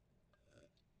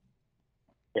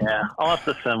 Yeah, I'll have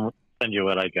to send you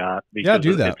what I got. Because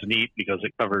do that. It's neat because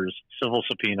it covers civil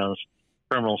subpoenas,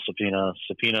 criminal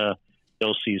subpoena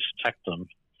dosis tectum,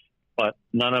 but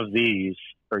none of these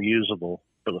are usable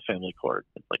for the family court.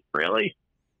 It's like, really?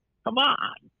 Come on.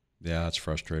 Yeah, that's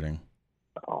frustrating.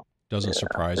 So, Doesn't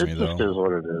surprise me, though. It just is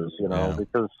what it is, you know,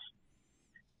 because,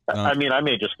 I mean, I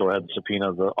may just go ahead and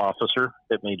subpoena the officer.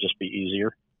 It may just be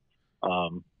easier.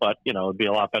 But, you know, it'd be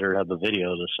a lot better to have the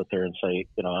video to sit there and say,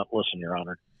 you know, listen, Your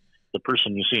Honor, the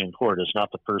person you see in court is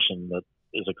not the person that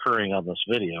is occurring on this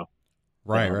video.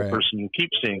 Right, right. right. The person you keep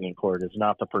seeing in court is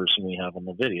not the person we have on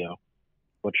the video.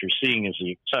 What you're seeing is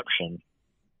the exception,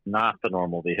 not the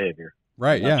normal behavior.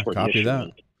 Right, yeah, copy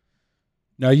that.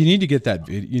 No, you need to get that.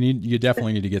 You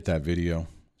definitely need to get that video.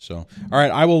 So, all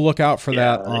right, I will look out for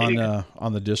that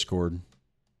on the Discord.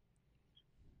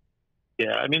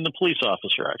 Yeah, I mean, the police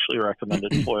officer actually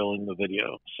recommended foiling the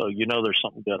video, so you know there's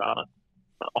something good on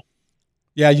it.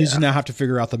 Yeah, you just now have to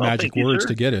figure out the Well, magic thank you, words sir.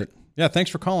 to get it. Yeah, thanks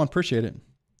for calling. Appreciate it.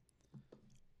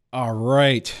 All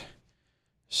right.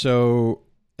 So,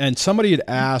 and somebody had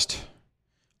asked,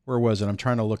 where was it? I'm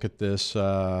trying to look at this.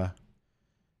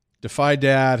 Defy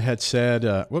Dad had said,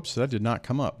 whoops, that did not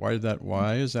come up. Why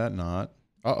is that not?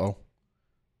 Uh-oh.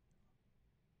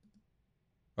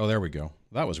 Oh, there we go.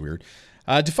 That was weird.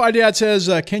 Defy Dad says,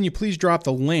 can you please drop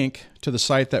the link to the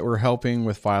site that we're helping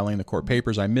with filing the court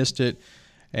papers? I missed it.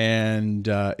 And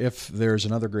if there's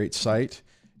another great site.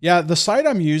 Yeah, the site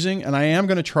I'm using, and I am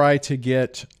going to try to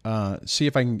get, see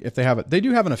if I can, if they have it. They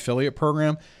do have an affiliate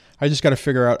program. I just got to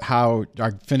figure out how I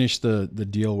finish the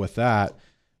deal with that.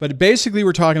 But basically,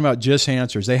 we're talking about just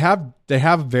answers. They have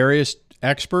various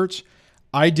experts.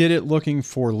 I did it looking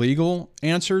for legal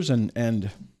answers, and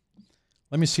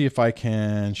let me see if I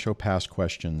can show past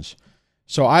questions.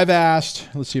 So I've asked,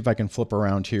 let's see if I can flip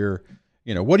around here.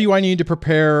 What do I need to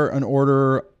prepare an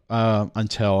order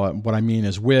until? What I mean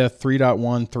is with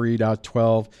 3.1,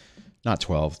 3.12, not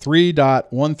 12,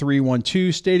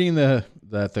 3.1312, stating that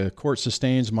the court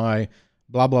sustains my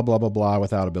blah, blah, blah, blah, blah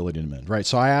without ability to amend, right?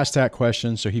 So I asked that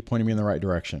question, so he pointed me in the right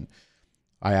direction.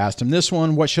 I asked him this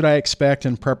one, what should I expect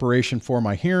in preparation for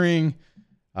my hearing?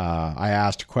 I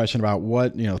asked a question about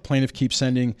what, the plaintiff keeps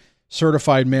sending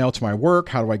certified mail to my work.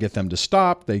 How do I get them to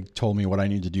stop? They told me what I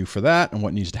need to do for that and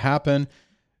what needs to happen.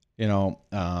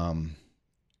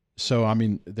 So, I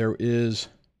mean,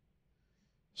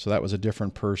 so that was a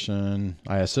different person.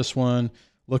 I asked this one,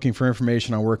 looking for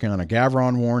information on working on a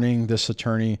Gavron warning. This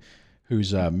attorney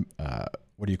who's, a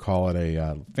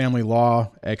family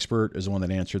law expert is the one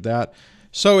that answered that.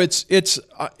 So I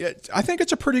think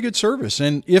it's a pretty good service.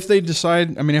 And if they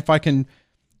decide, if I can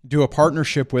do a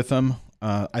partnership with them,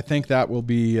 I think that will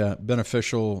be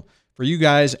beneficial for you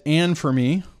guys and for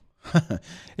me.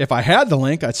 If I had the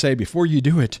link, I'd say before you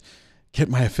do it, get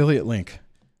my affiliate link.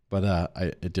 But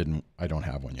I don't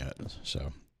have one yet.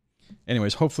 So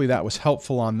anyways, hopefully that was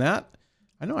helpful on that.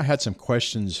 I know I had some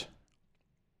questions.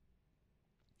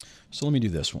 So let me do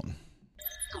this one.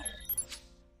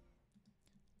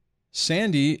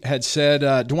 Sandy had said,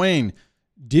 Dwayne,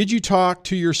 did you talk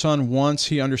to your son once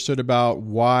he understood about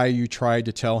why you tried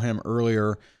to tell him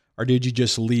earlier, or did you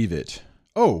just leave it?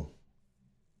 Oh,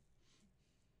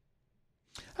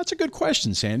 that's a good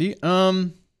question, Sandy.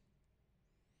 Trying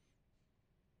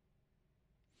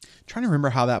to remember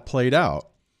how that played out.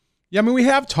 Yeah, we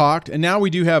have talked, and now we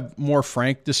do have more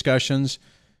frank discussions.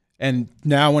 And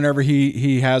now whenever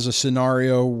he has a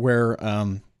scenario where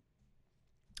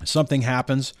something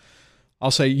happens, I'll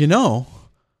say,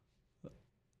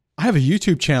 I have a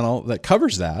YouTube channel that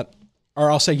covers that.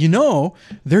 Or I'll say,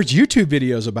 there's YouTube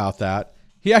videos about that.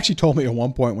 He actually told me at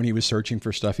one point when he was searching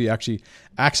for stuff, he actually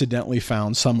accidentally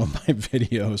found some of my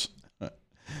videos.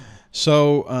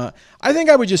 So I think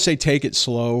I would just say take it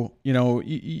slow.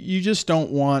 You just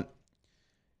don't want,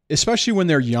 especially when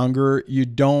they're younger, you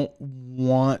don't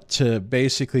want to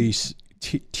basically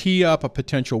tee up a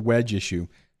potential wedge issue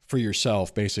for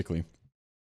yourself, basically.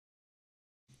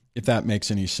 If that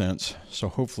makes any sense. So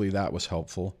hopefully that was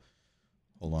helpful.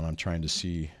 Hold on, I'm trying to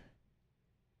see.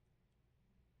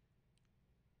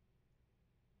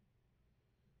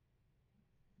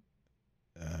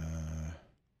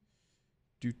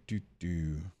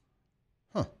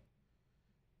 Huh.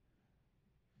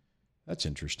 That's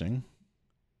interesting.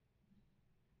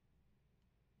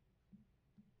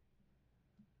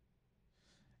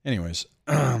 Anyways,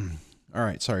 all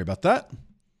right, sorry about that.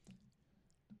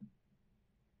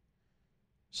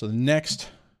 So the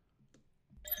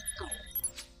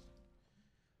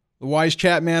Wise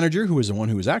Chat Manager, who is the one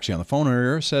who was actually on the phone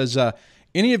earlier, says,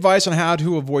 any advice on how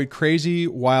to avoid crazy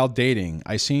while dating?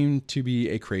 I seem to be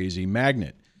a crazy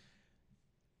magnet.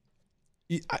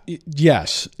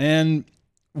 Yes. And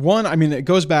one, it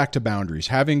goes back to boundaries,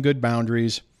 having good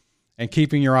boundaries and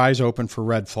keeping your eyes open for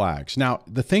red flags. Now,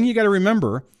 the thing you got to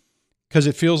remember, because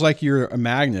it feels like you're a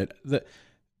magnet, that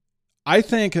I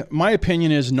think my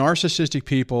opinion is narcissistic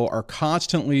people are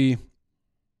constantly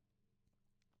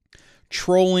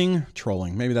trolling,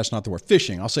 maybe that's not the word,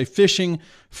 fishing. I'll say fishing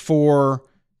for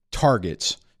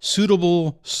targets,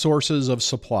 suitable sources of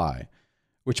supply,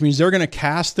 which means they're going to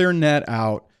cast their net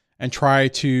out and try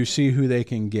to see who they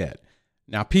can get.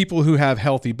 Now, people who have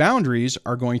healthy boundaries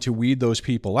are going to weed those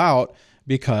people out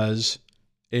because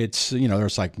it's,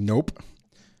 there's like, nope.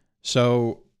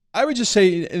 So I would just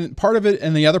say part of it,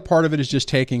 and the other part of it is just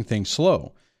taking things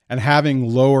slow and having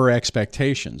lower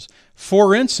expectations.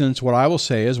 For instance, what I will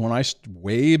say is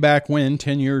way back when,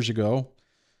 10 years ago,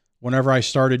 whenever I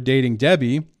started dating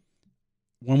Debbie,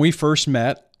 when we first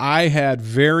met, I had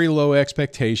very low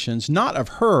expectations, not of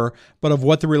her, but of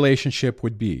what the relationship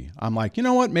would be. I'm like, you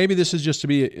know what? Maybe this is just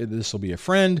this will be a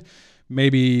friend.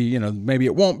 Maybe, maybe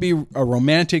it won't be a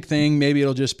romantic thing. Maybe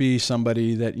it'll just be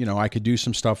somebody that, I could do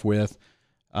some stuff with.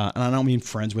 And I don't mean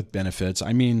friends with benefits.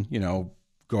 I mean,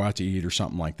 go out to eat or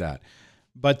something like that.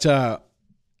 But,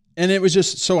 and it was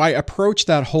just, so I approached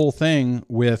that whole thing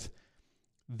with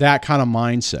that kind of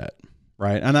mindset.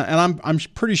 Right. And I'm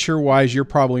pretty sure, Wise, you're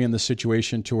probably in the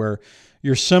situation to where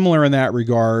you're similar in that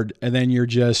regard. And then you're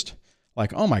just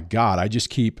like, oh my God, I just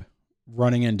keep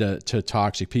running into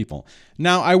toxic people.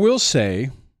 Now, I will say,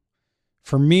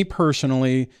 for me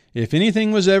personally, if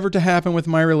anything was ever to happen with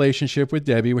my relationship with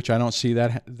Debbie, which I don't see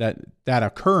that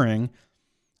occurring,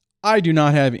 I do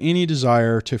not have any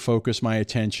desire to focus my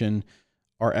attention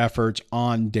or efforts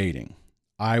on dating.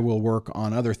 I will work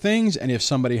on other things. And if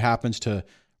somebody happens to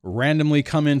randomly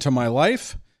come into my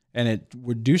life and it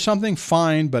would do something,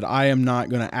 fine, but I am not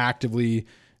going to actively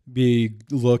be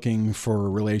looking for a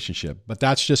relationship. But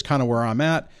that's just kind of where I'm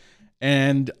at.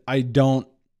 And I don't,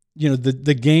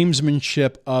 the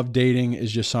gamesmanship of dating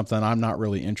is just something I'm not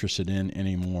really interested in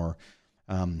anymore.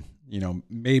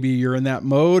 Maybe you're in that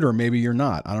mode or maybe you're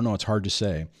not. I don't know. It's hard to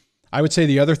say. I would say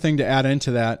the other thing to add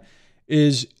into that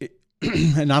is,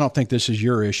 and I don't think this is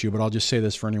your issue, but I'll just say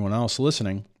this for anyone else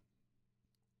listening.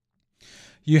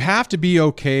 You have to be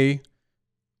okay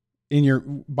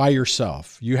by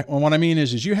yourself. What I mean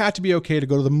is you have to be okay to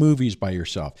go to the movies by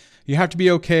yourself. You have to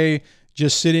be okay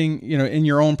just sitting, in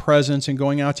your own presence and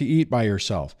going out to eat by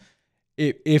yourself.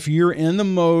 If you're in the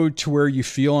mode to where you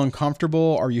feel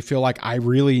uncomfortable or you feel like I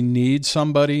really need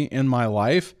somebody in my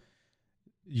life,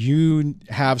 you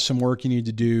have some work you need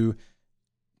to do.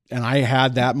 And I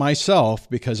had that myself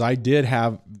because I did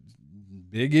have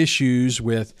big issues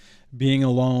with being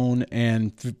alone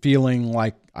and feeling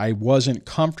like I wasn't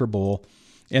comfortable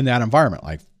in that environment.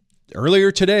 Like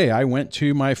earlier today, I went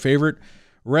to my favorite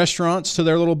restaurants to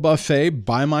their little buffet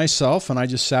by myself. And I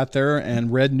just sat there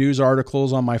and read news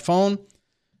articles on my phone.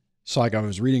 So like I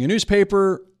was reading a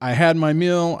newspaper, I had my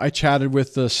meal, I chatted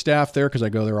with the staff there because I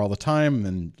go there all the time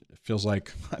and it feels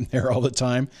like I'm there all the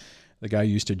time. The guy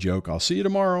used to joke, I'll see you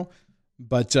tomorrow.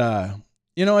 But,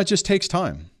 it just takes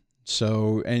time.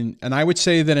 So, and I would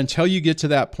say that until you get to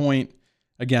that point,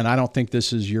 again, I don't think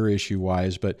this is your issue,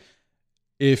 Wise, but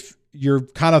if you're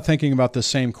kind of thinking about the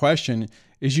same question,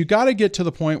 is you got to get to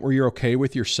the point where you're okay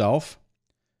with yourself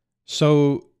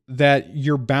so that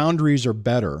your boundaries are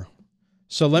better.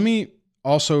 So let me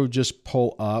also just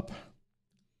pull up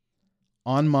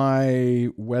on my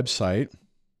website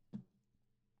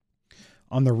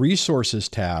on the resources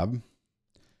tab.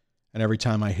 And every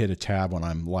time I hit a tab when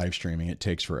I'm live streaming, it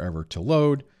takes forever to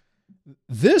load.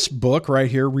 This book right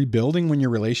here, Rebuilding When Your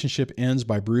Relationship Ends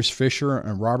by Bruce Fisher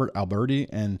and Robert Alberti.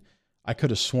 And I could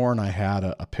have sworn I had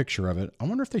a picture of it. I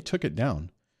wonder if they took it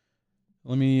down.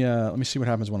 Let me see what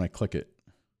happens when I click it.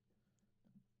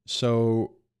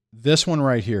 So this one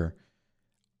right here,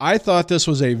 I thought this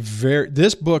was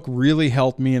this book really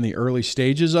helped me in the early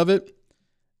stages of it.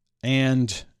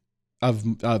 And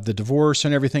of the divorce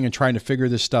and everything and trying to figure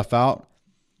this stuff out.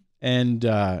 And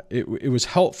it was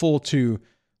helpful to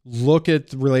look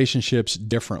at relationships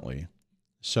differently.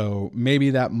 So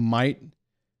maybe that might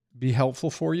be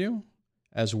helpful for you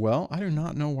as well. I do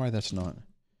not know why that's not.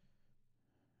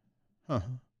 Huh.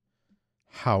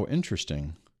 How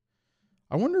interesting.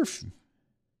 I wonder if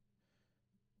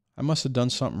I must have done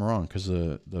something wrong because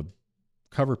the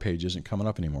cover page isn't coming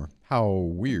up anymore. How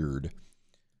weird.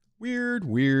 Weird.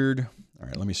 All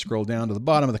right, let me scroll down to the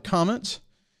bottom of the comments.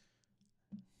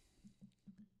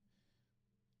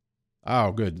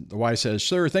 Oh, good. The Y says,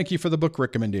 "Sir, thank you for the book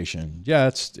recommendation." Yeah,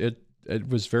 it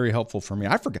was very helpful for me.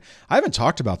 I haven't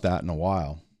talked about that in a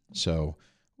while. So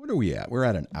what are we at? We're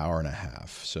at an hour and a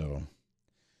half. So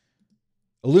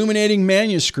Illuminating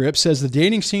Manuscript says the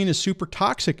dating scene is super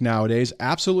toxic nowadays,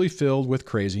 absolutely filled with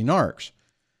crazy narcs.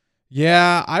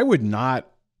 Yeah, I would not.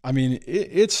 I mean,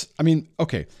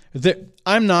 okay.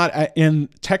 I'm not in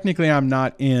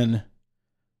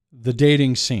the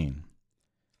dating scene.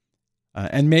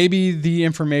 And maybe the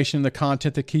information, the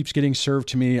content that keeps getting served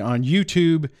to me on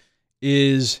YouTube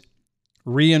is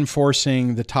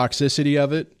reinforcing the toxicity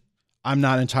of it. I'm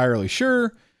not entirely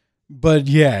sure, but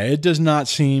yeah, it does not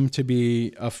seem to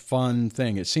be a fun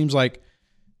thing. It seems like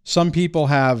some people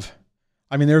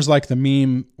there's like the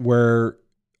meme where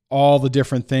all the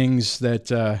different things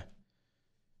that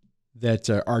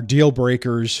are deal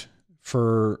breakers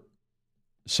for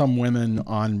some women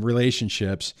on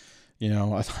relationships.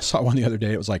 I saw one the other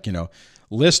day. It was like,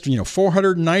 list,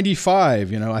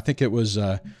 495, I think it was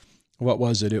what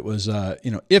was it? It was,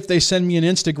 if they send me an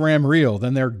Instagram reel,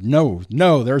 then there's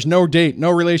no date,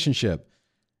 no relationship.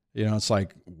 It's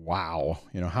like, wow.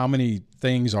 How many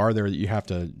things are there that you have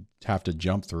to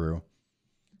jump through?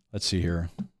 Let's see here.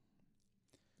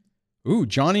 Ooh,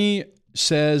 Johnny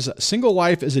says, single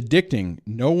life is addicting.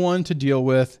 No one to deal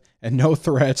with and no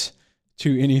threats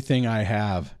to anything I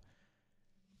have.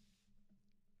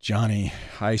 Johnny,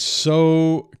 I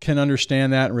so can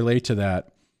understand that and relate to that.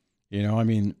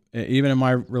 Even in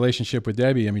my relationship with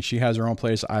Debbie, she has her own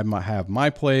place. I might have my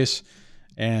place.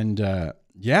 And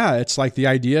it's like the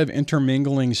idea of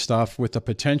intermingling stuff with the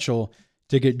potential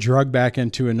to get drugged back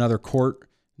into another court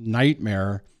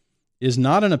nightmare is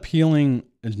not an appealing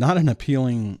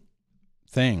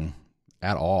thing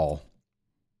at all.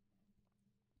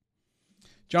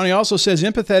 Johnny also says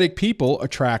empathetic people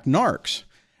attract narcs.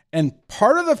 And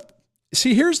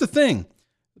here's the thing.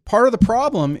 Part of the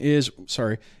problem is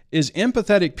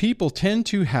empathetic people tend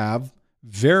to have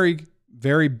very,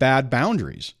 very bad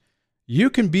boundaries. You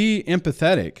can be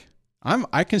empathetic.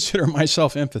 I consider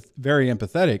myself very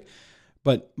empathetic,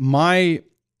 but my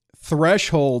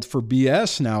threshold for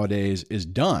BS nowadays is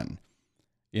done.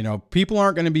 People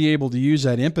aren't going to be able to use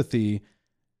that empathy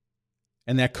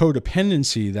and that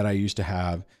codependency that I used to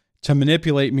have to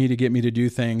manipulate me to get me to do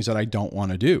things that I don't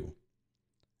want to do.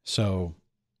 So,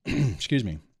 excuse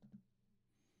me.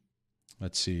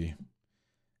 Let's see.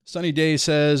 Sunny Day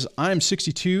says, I'm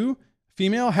 62,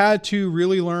 female, had to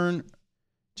really learn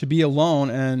to be alone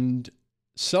and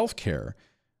self-care.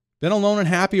 Been alone and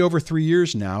happy over 3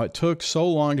 years now. It took so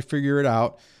long to figure it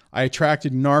out. I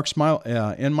attracted narcs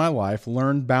in my life,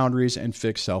 learned boundaries, and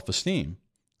fixed self-esteem.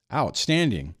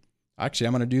 Outstanding. Actually,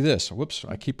 I'm going to do this. Whoops,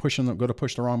 I keep push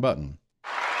the wrong button.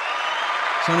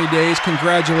 Sunny Days,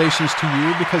 congratulations to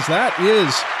you, because that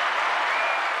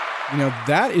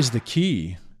is the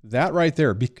key. That right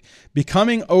there,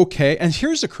 becoming okay. And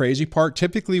here's the crazy part.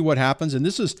 Typically what happens, and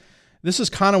this is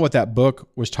kind of what that book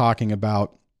was talking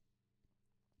about.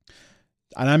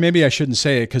 And maybe I shouldn't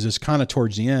say it because it's kind of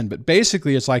towards the end, but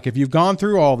basically it's like if you've gone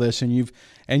through all this and you've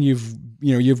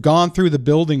gone through the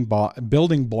building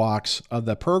blocks of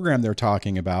the program they're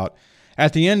talking about,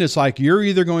 at the end it's like you're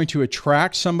either going to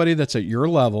attract somebody that's at your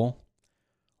level,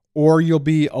 or you'll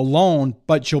be alone,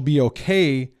 but you'll be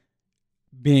okay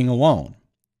being alone,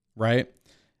 right?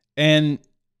 And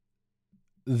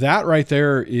that right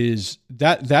there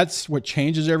that's what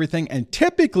changes everything. And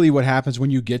typically what happens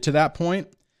when you get to that point,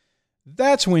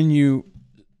 that's when you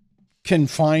can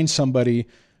find somebody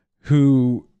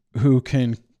who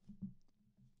can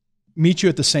meet you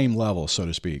at the same level, so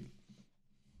to speak.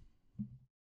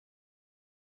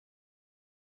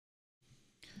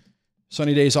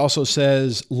 Sunny Days also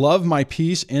says, love my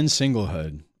peace in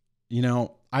singlehood.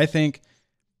 I think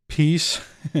peace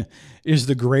is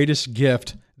the greatest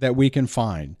gift that we can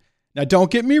find. Now,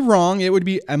 don't get me wrong. It would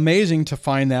be amazing to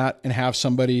find that and have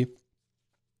somebody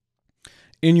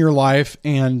in your life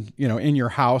and, in your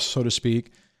house, so to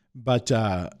speak. But,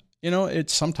 you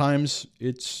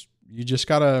just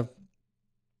gotta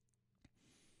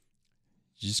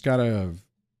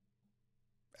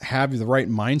have the right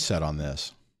mindset on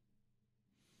this.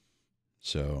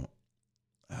 So,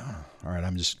 all right,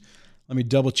 let me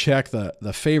double check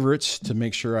the favorites to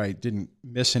make sure I didn't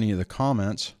miss any of the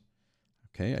comments.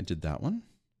 Okay, I did that one.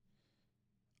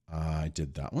 I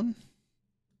did that one.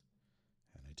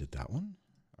 And I did that one.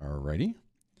 All righty.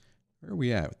 Where are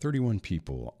we at? 31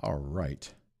 people. All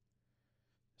right.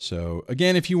 So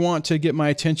again, if you want to get my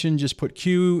attention, just put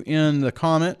Q in the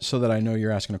comment so that I know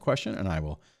you're asking a question, and I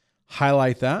will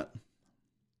highlight that.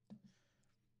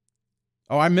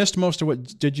 Oh, I missed most of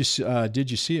what did you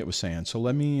see it was saying. So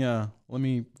let me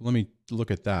look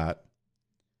at that.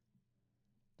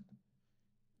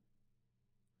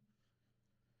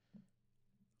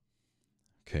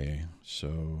 Okay,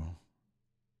 so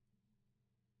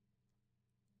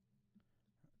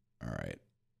all right.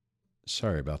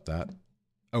 Sorry about that.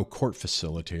 Oh, court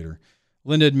facilitator.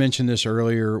 Linda had mentioned this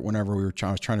earlier whenever I was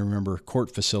trying to remember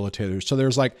court facilitators. So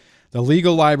there's like the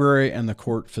legal library and the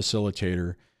court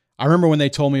facilitator. I remember when they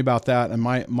told me about that, and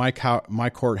my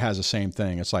court has the same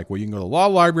thing. It's like, well, you can go to the law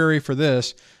library for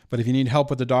this, but if you need help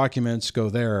with the documents,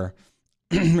 go there.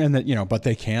 And that, but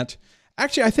they can't.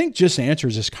 Actually, I think Just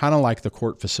Answers is kind of like the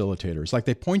court facilitators. Like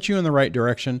they point you in the right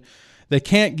direction. They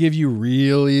can't give you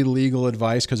really legal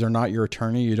advice because they're not your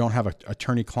attorney. You don't have an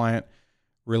attorney-client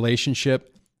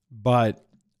relationship. But,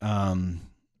 and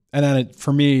then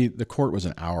for me, the court was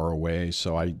an hour away.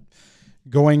 So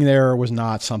going there was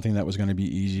not something that was going to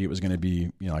be easy. It was going to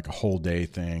be, like a whole day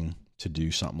thing to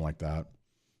do something like that.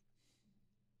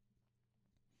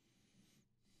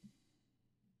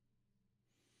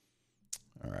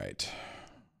 All right.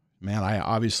 Man, I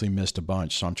obviously missed a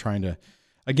bunch, so I'm trying to...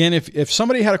 Again, if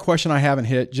somebody had a question I haven't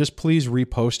hit, just please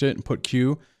repost it and put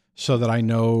Q so that I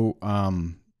know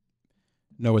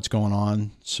what's going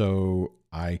on so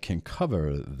I can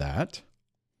cover that.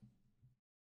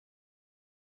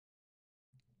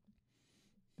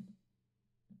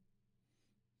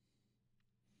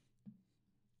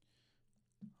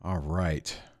 All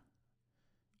right.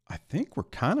 I think we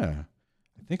kind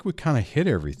of hit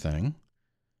everything.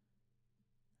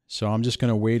 So I'm just going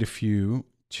to wait a few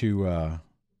to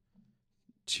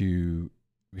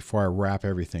before I wrap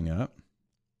everything up.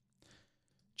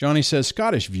 Johnny says,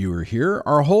 Scottish viewer here.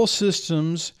 Our whole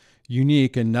system's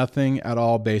unique and nothing at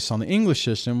all based on the English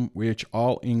system, which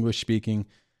all English-speaking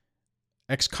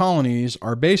ex-colonies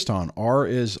are based on. R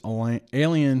is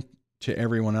alien to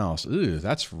everyone else. Ooh,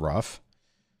 that's rough.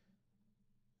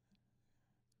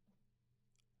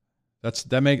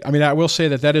 I will say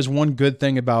that is one good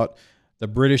thing about the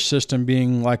British system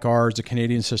being like ours, the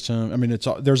Canadian system. I mean,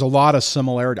 there's a lot of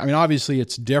similarity. I mean, obviously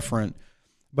it's different,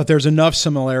 but there's enough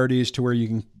similarities to where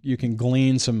you can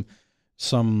glean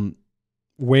some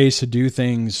ways to do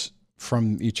things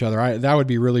from each other. That would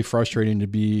be really frustrating to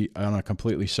be on a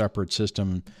completely separate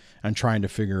system and trying to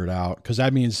figure it out, because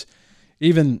that means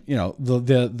even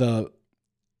the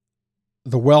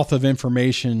wealth of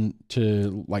information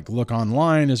to like look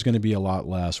online is going to be a lot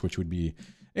less, which would be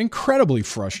incredibly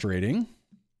frustrating.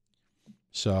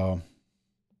 So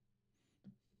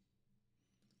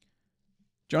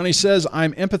Johnny says,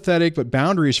 I'm empathetic, but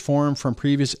boundaries formed from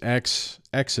previous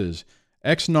exes.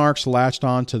 Ex-narcs latched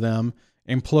on to them,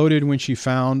 imploded when she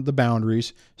found the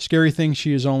boundaries. Scary thing,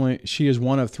 she is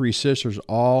one of 3 sisters.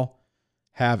 All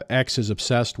have exes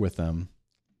obsessed with them.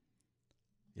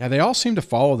 Yeah, they all seem to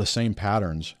follow the same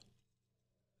patterns.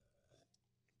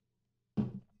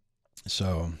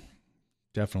 So,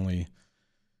 definitely.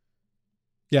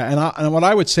 Yeah, and what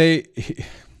I would say,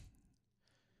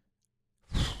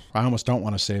 I almost don't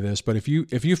want to say this, but if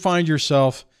you find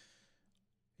yourself,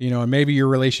 and maybe your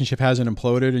relationship hasn't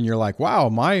imploded and you're like, wow,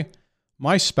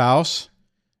 my spouse,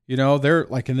 they're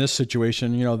like in this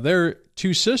situation, they're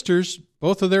 2 sisters,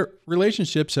 both of their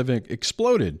relationships have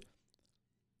exploded.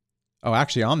 Oh,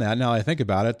 actually, on that, now that I think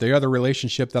about it, the other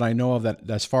relationship that I know of that,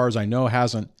 as far as I know,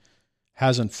 hasn't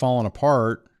fallen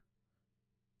apart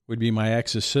would be my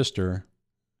ex's sister,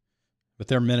 but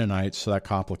they're Mennonites, so that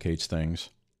complicates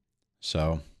things.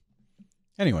 So,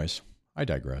 anyways, I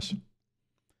digress.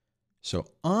 So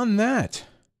on that,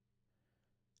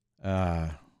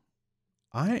 I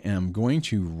am going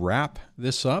to wrap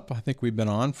this up. I think we've been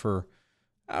on for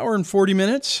an hour and 40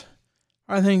 minutes.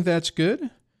 I think that's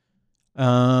good.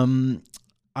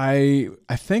 I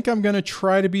think I'm going to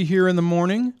try to be here in the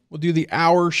morning. We'll do the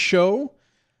hour show.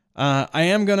 I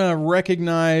am going to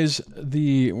recognize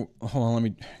hold on, let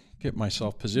me get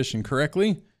myself positioned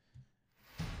correctly.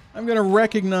 I'm going to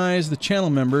recognize the channel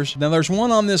members. Now, there's one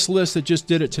on this list that just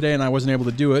did it today, and I wasn't able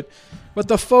to do it. But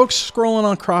the folks scrolling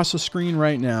across the screen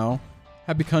right now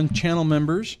have become channel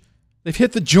members. They've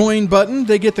hit the join button.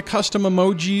 They get the custom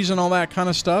emojis and all that kind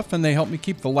of stuff, and they help me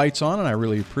keep the lights on, and I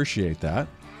really appreciate that.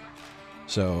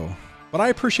 So, but I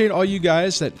appreciate all you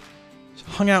guys that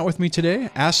hung out with me today,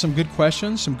 asked some good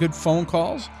questions, some good phone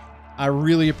calls. I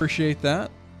really appreciate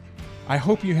that. I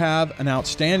hope you have an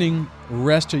outstanding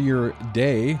rest of your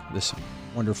day, this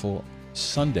wonderful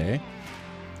Sunday,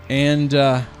 and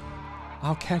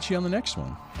I'll catch you on the next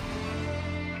one.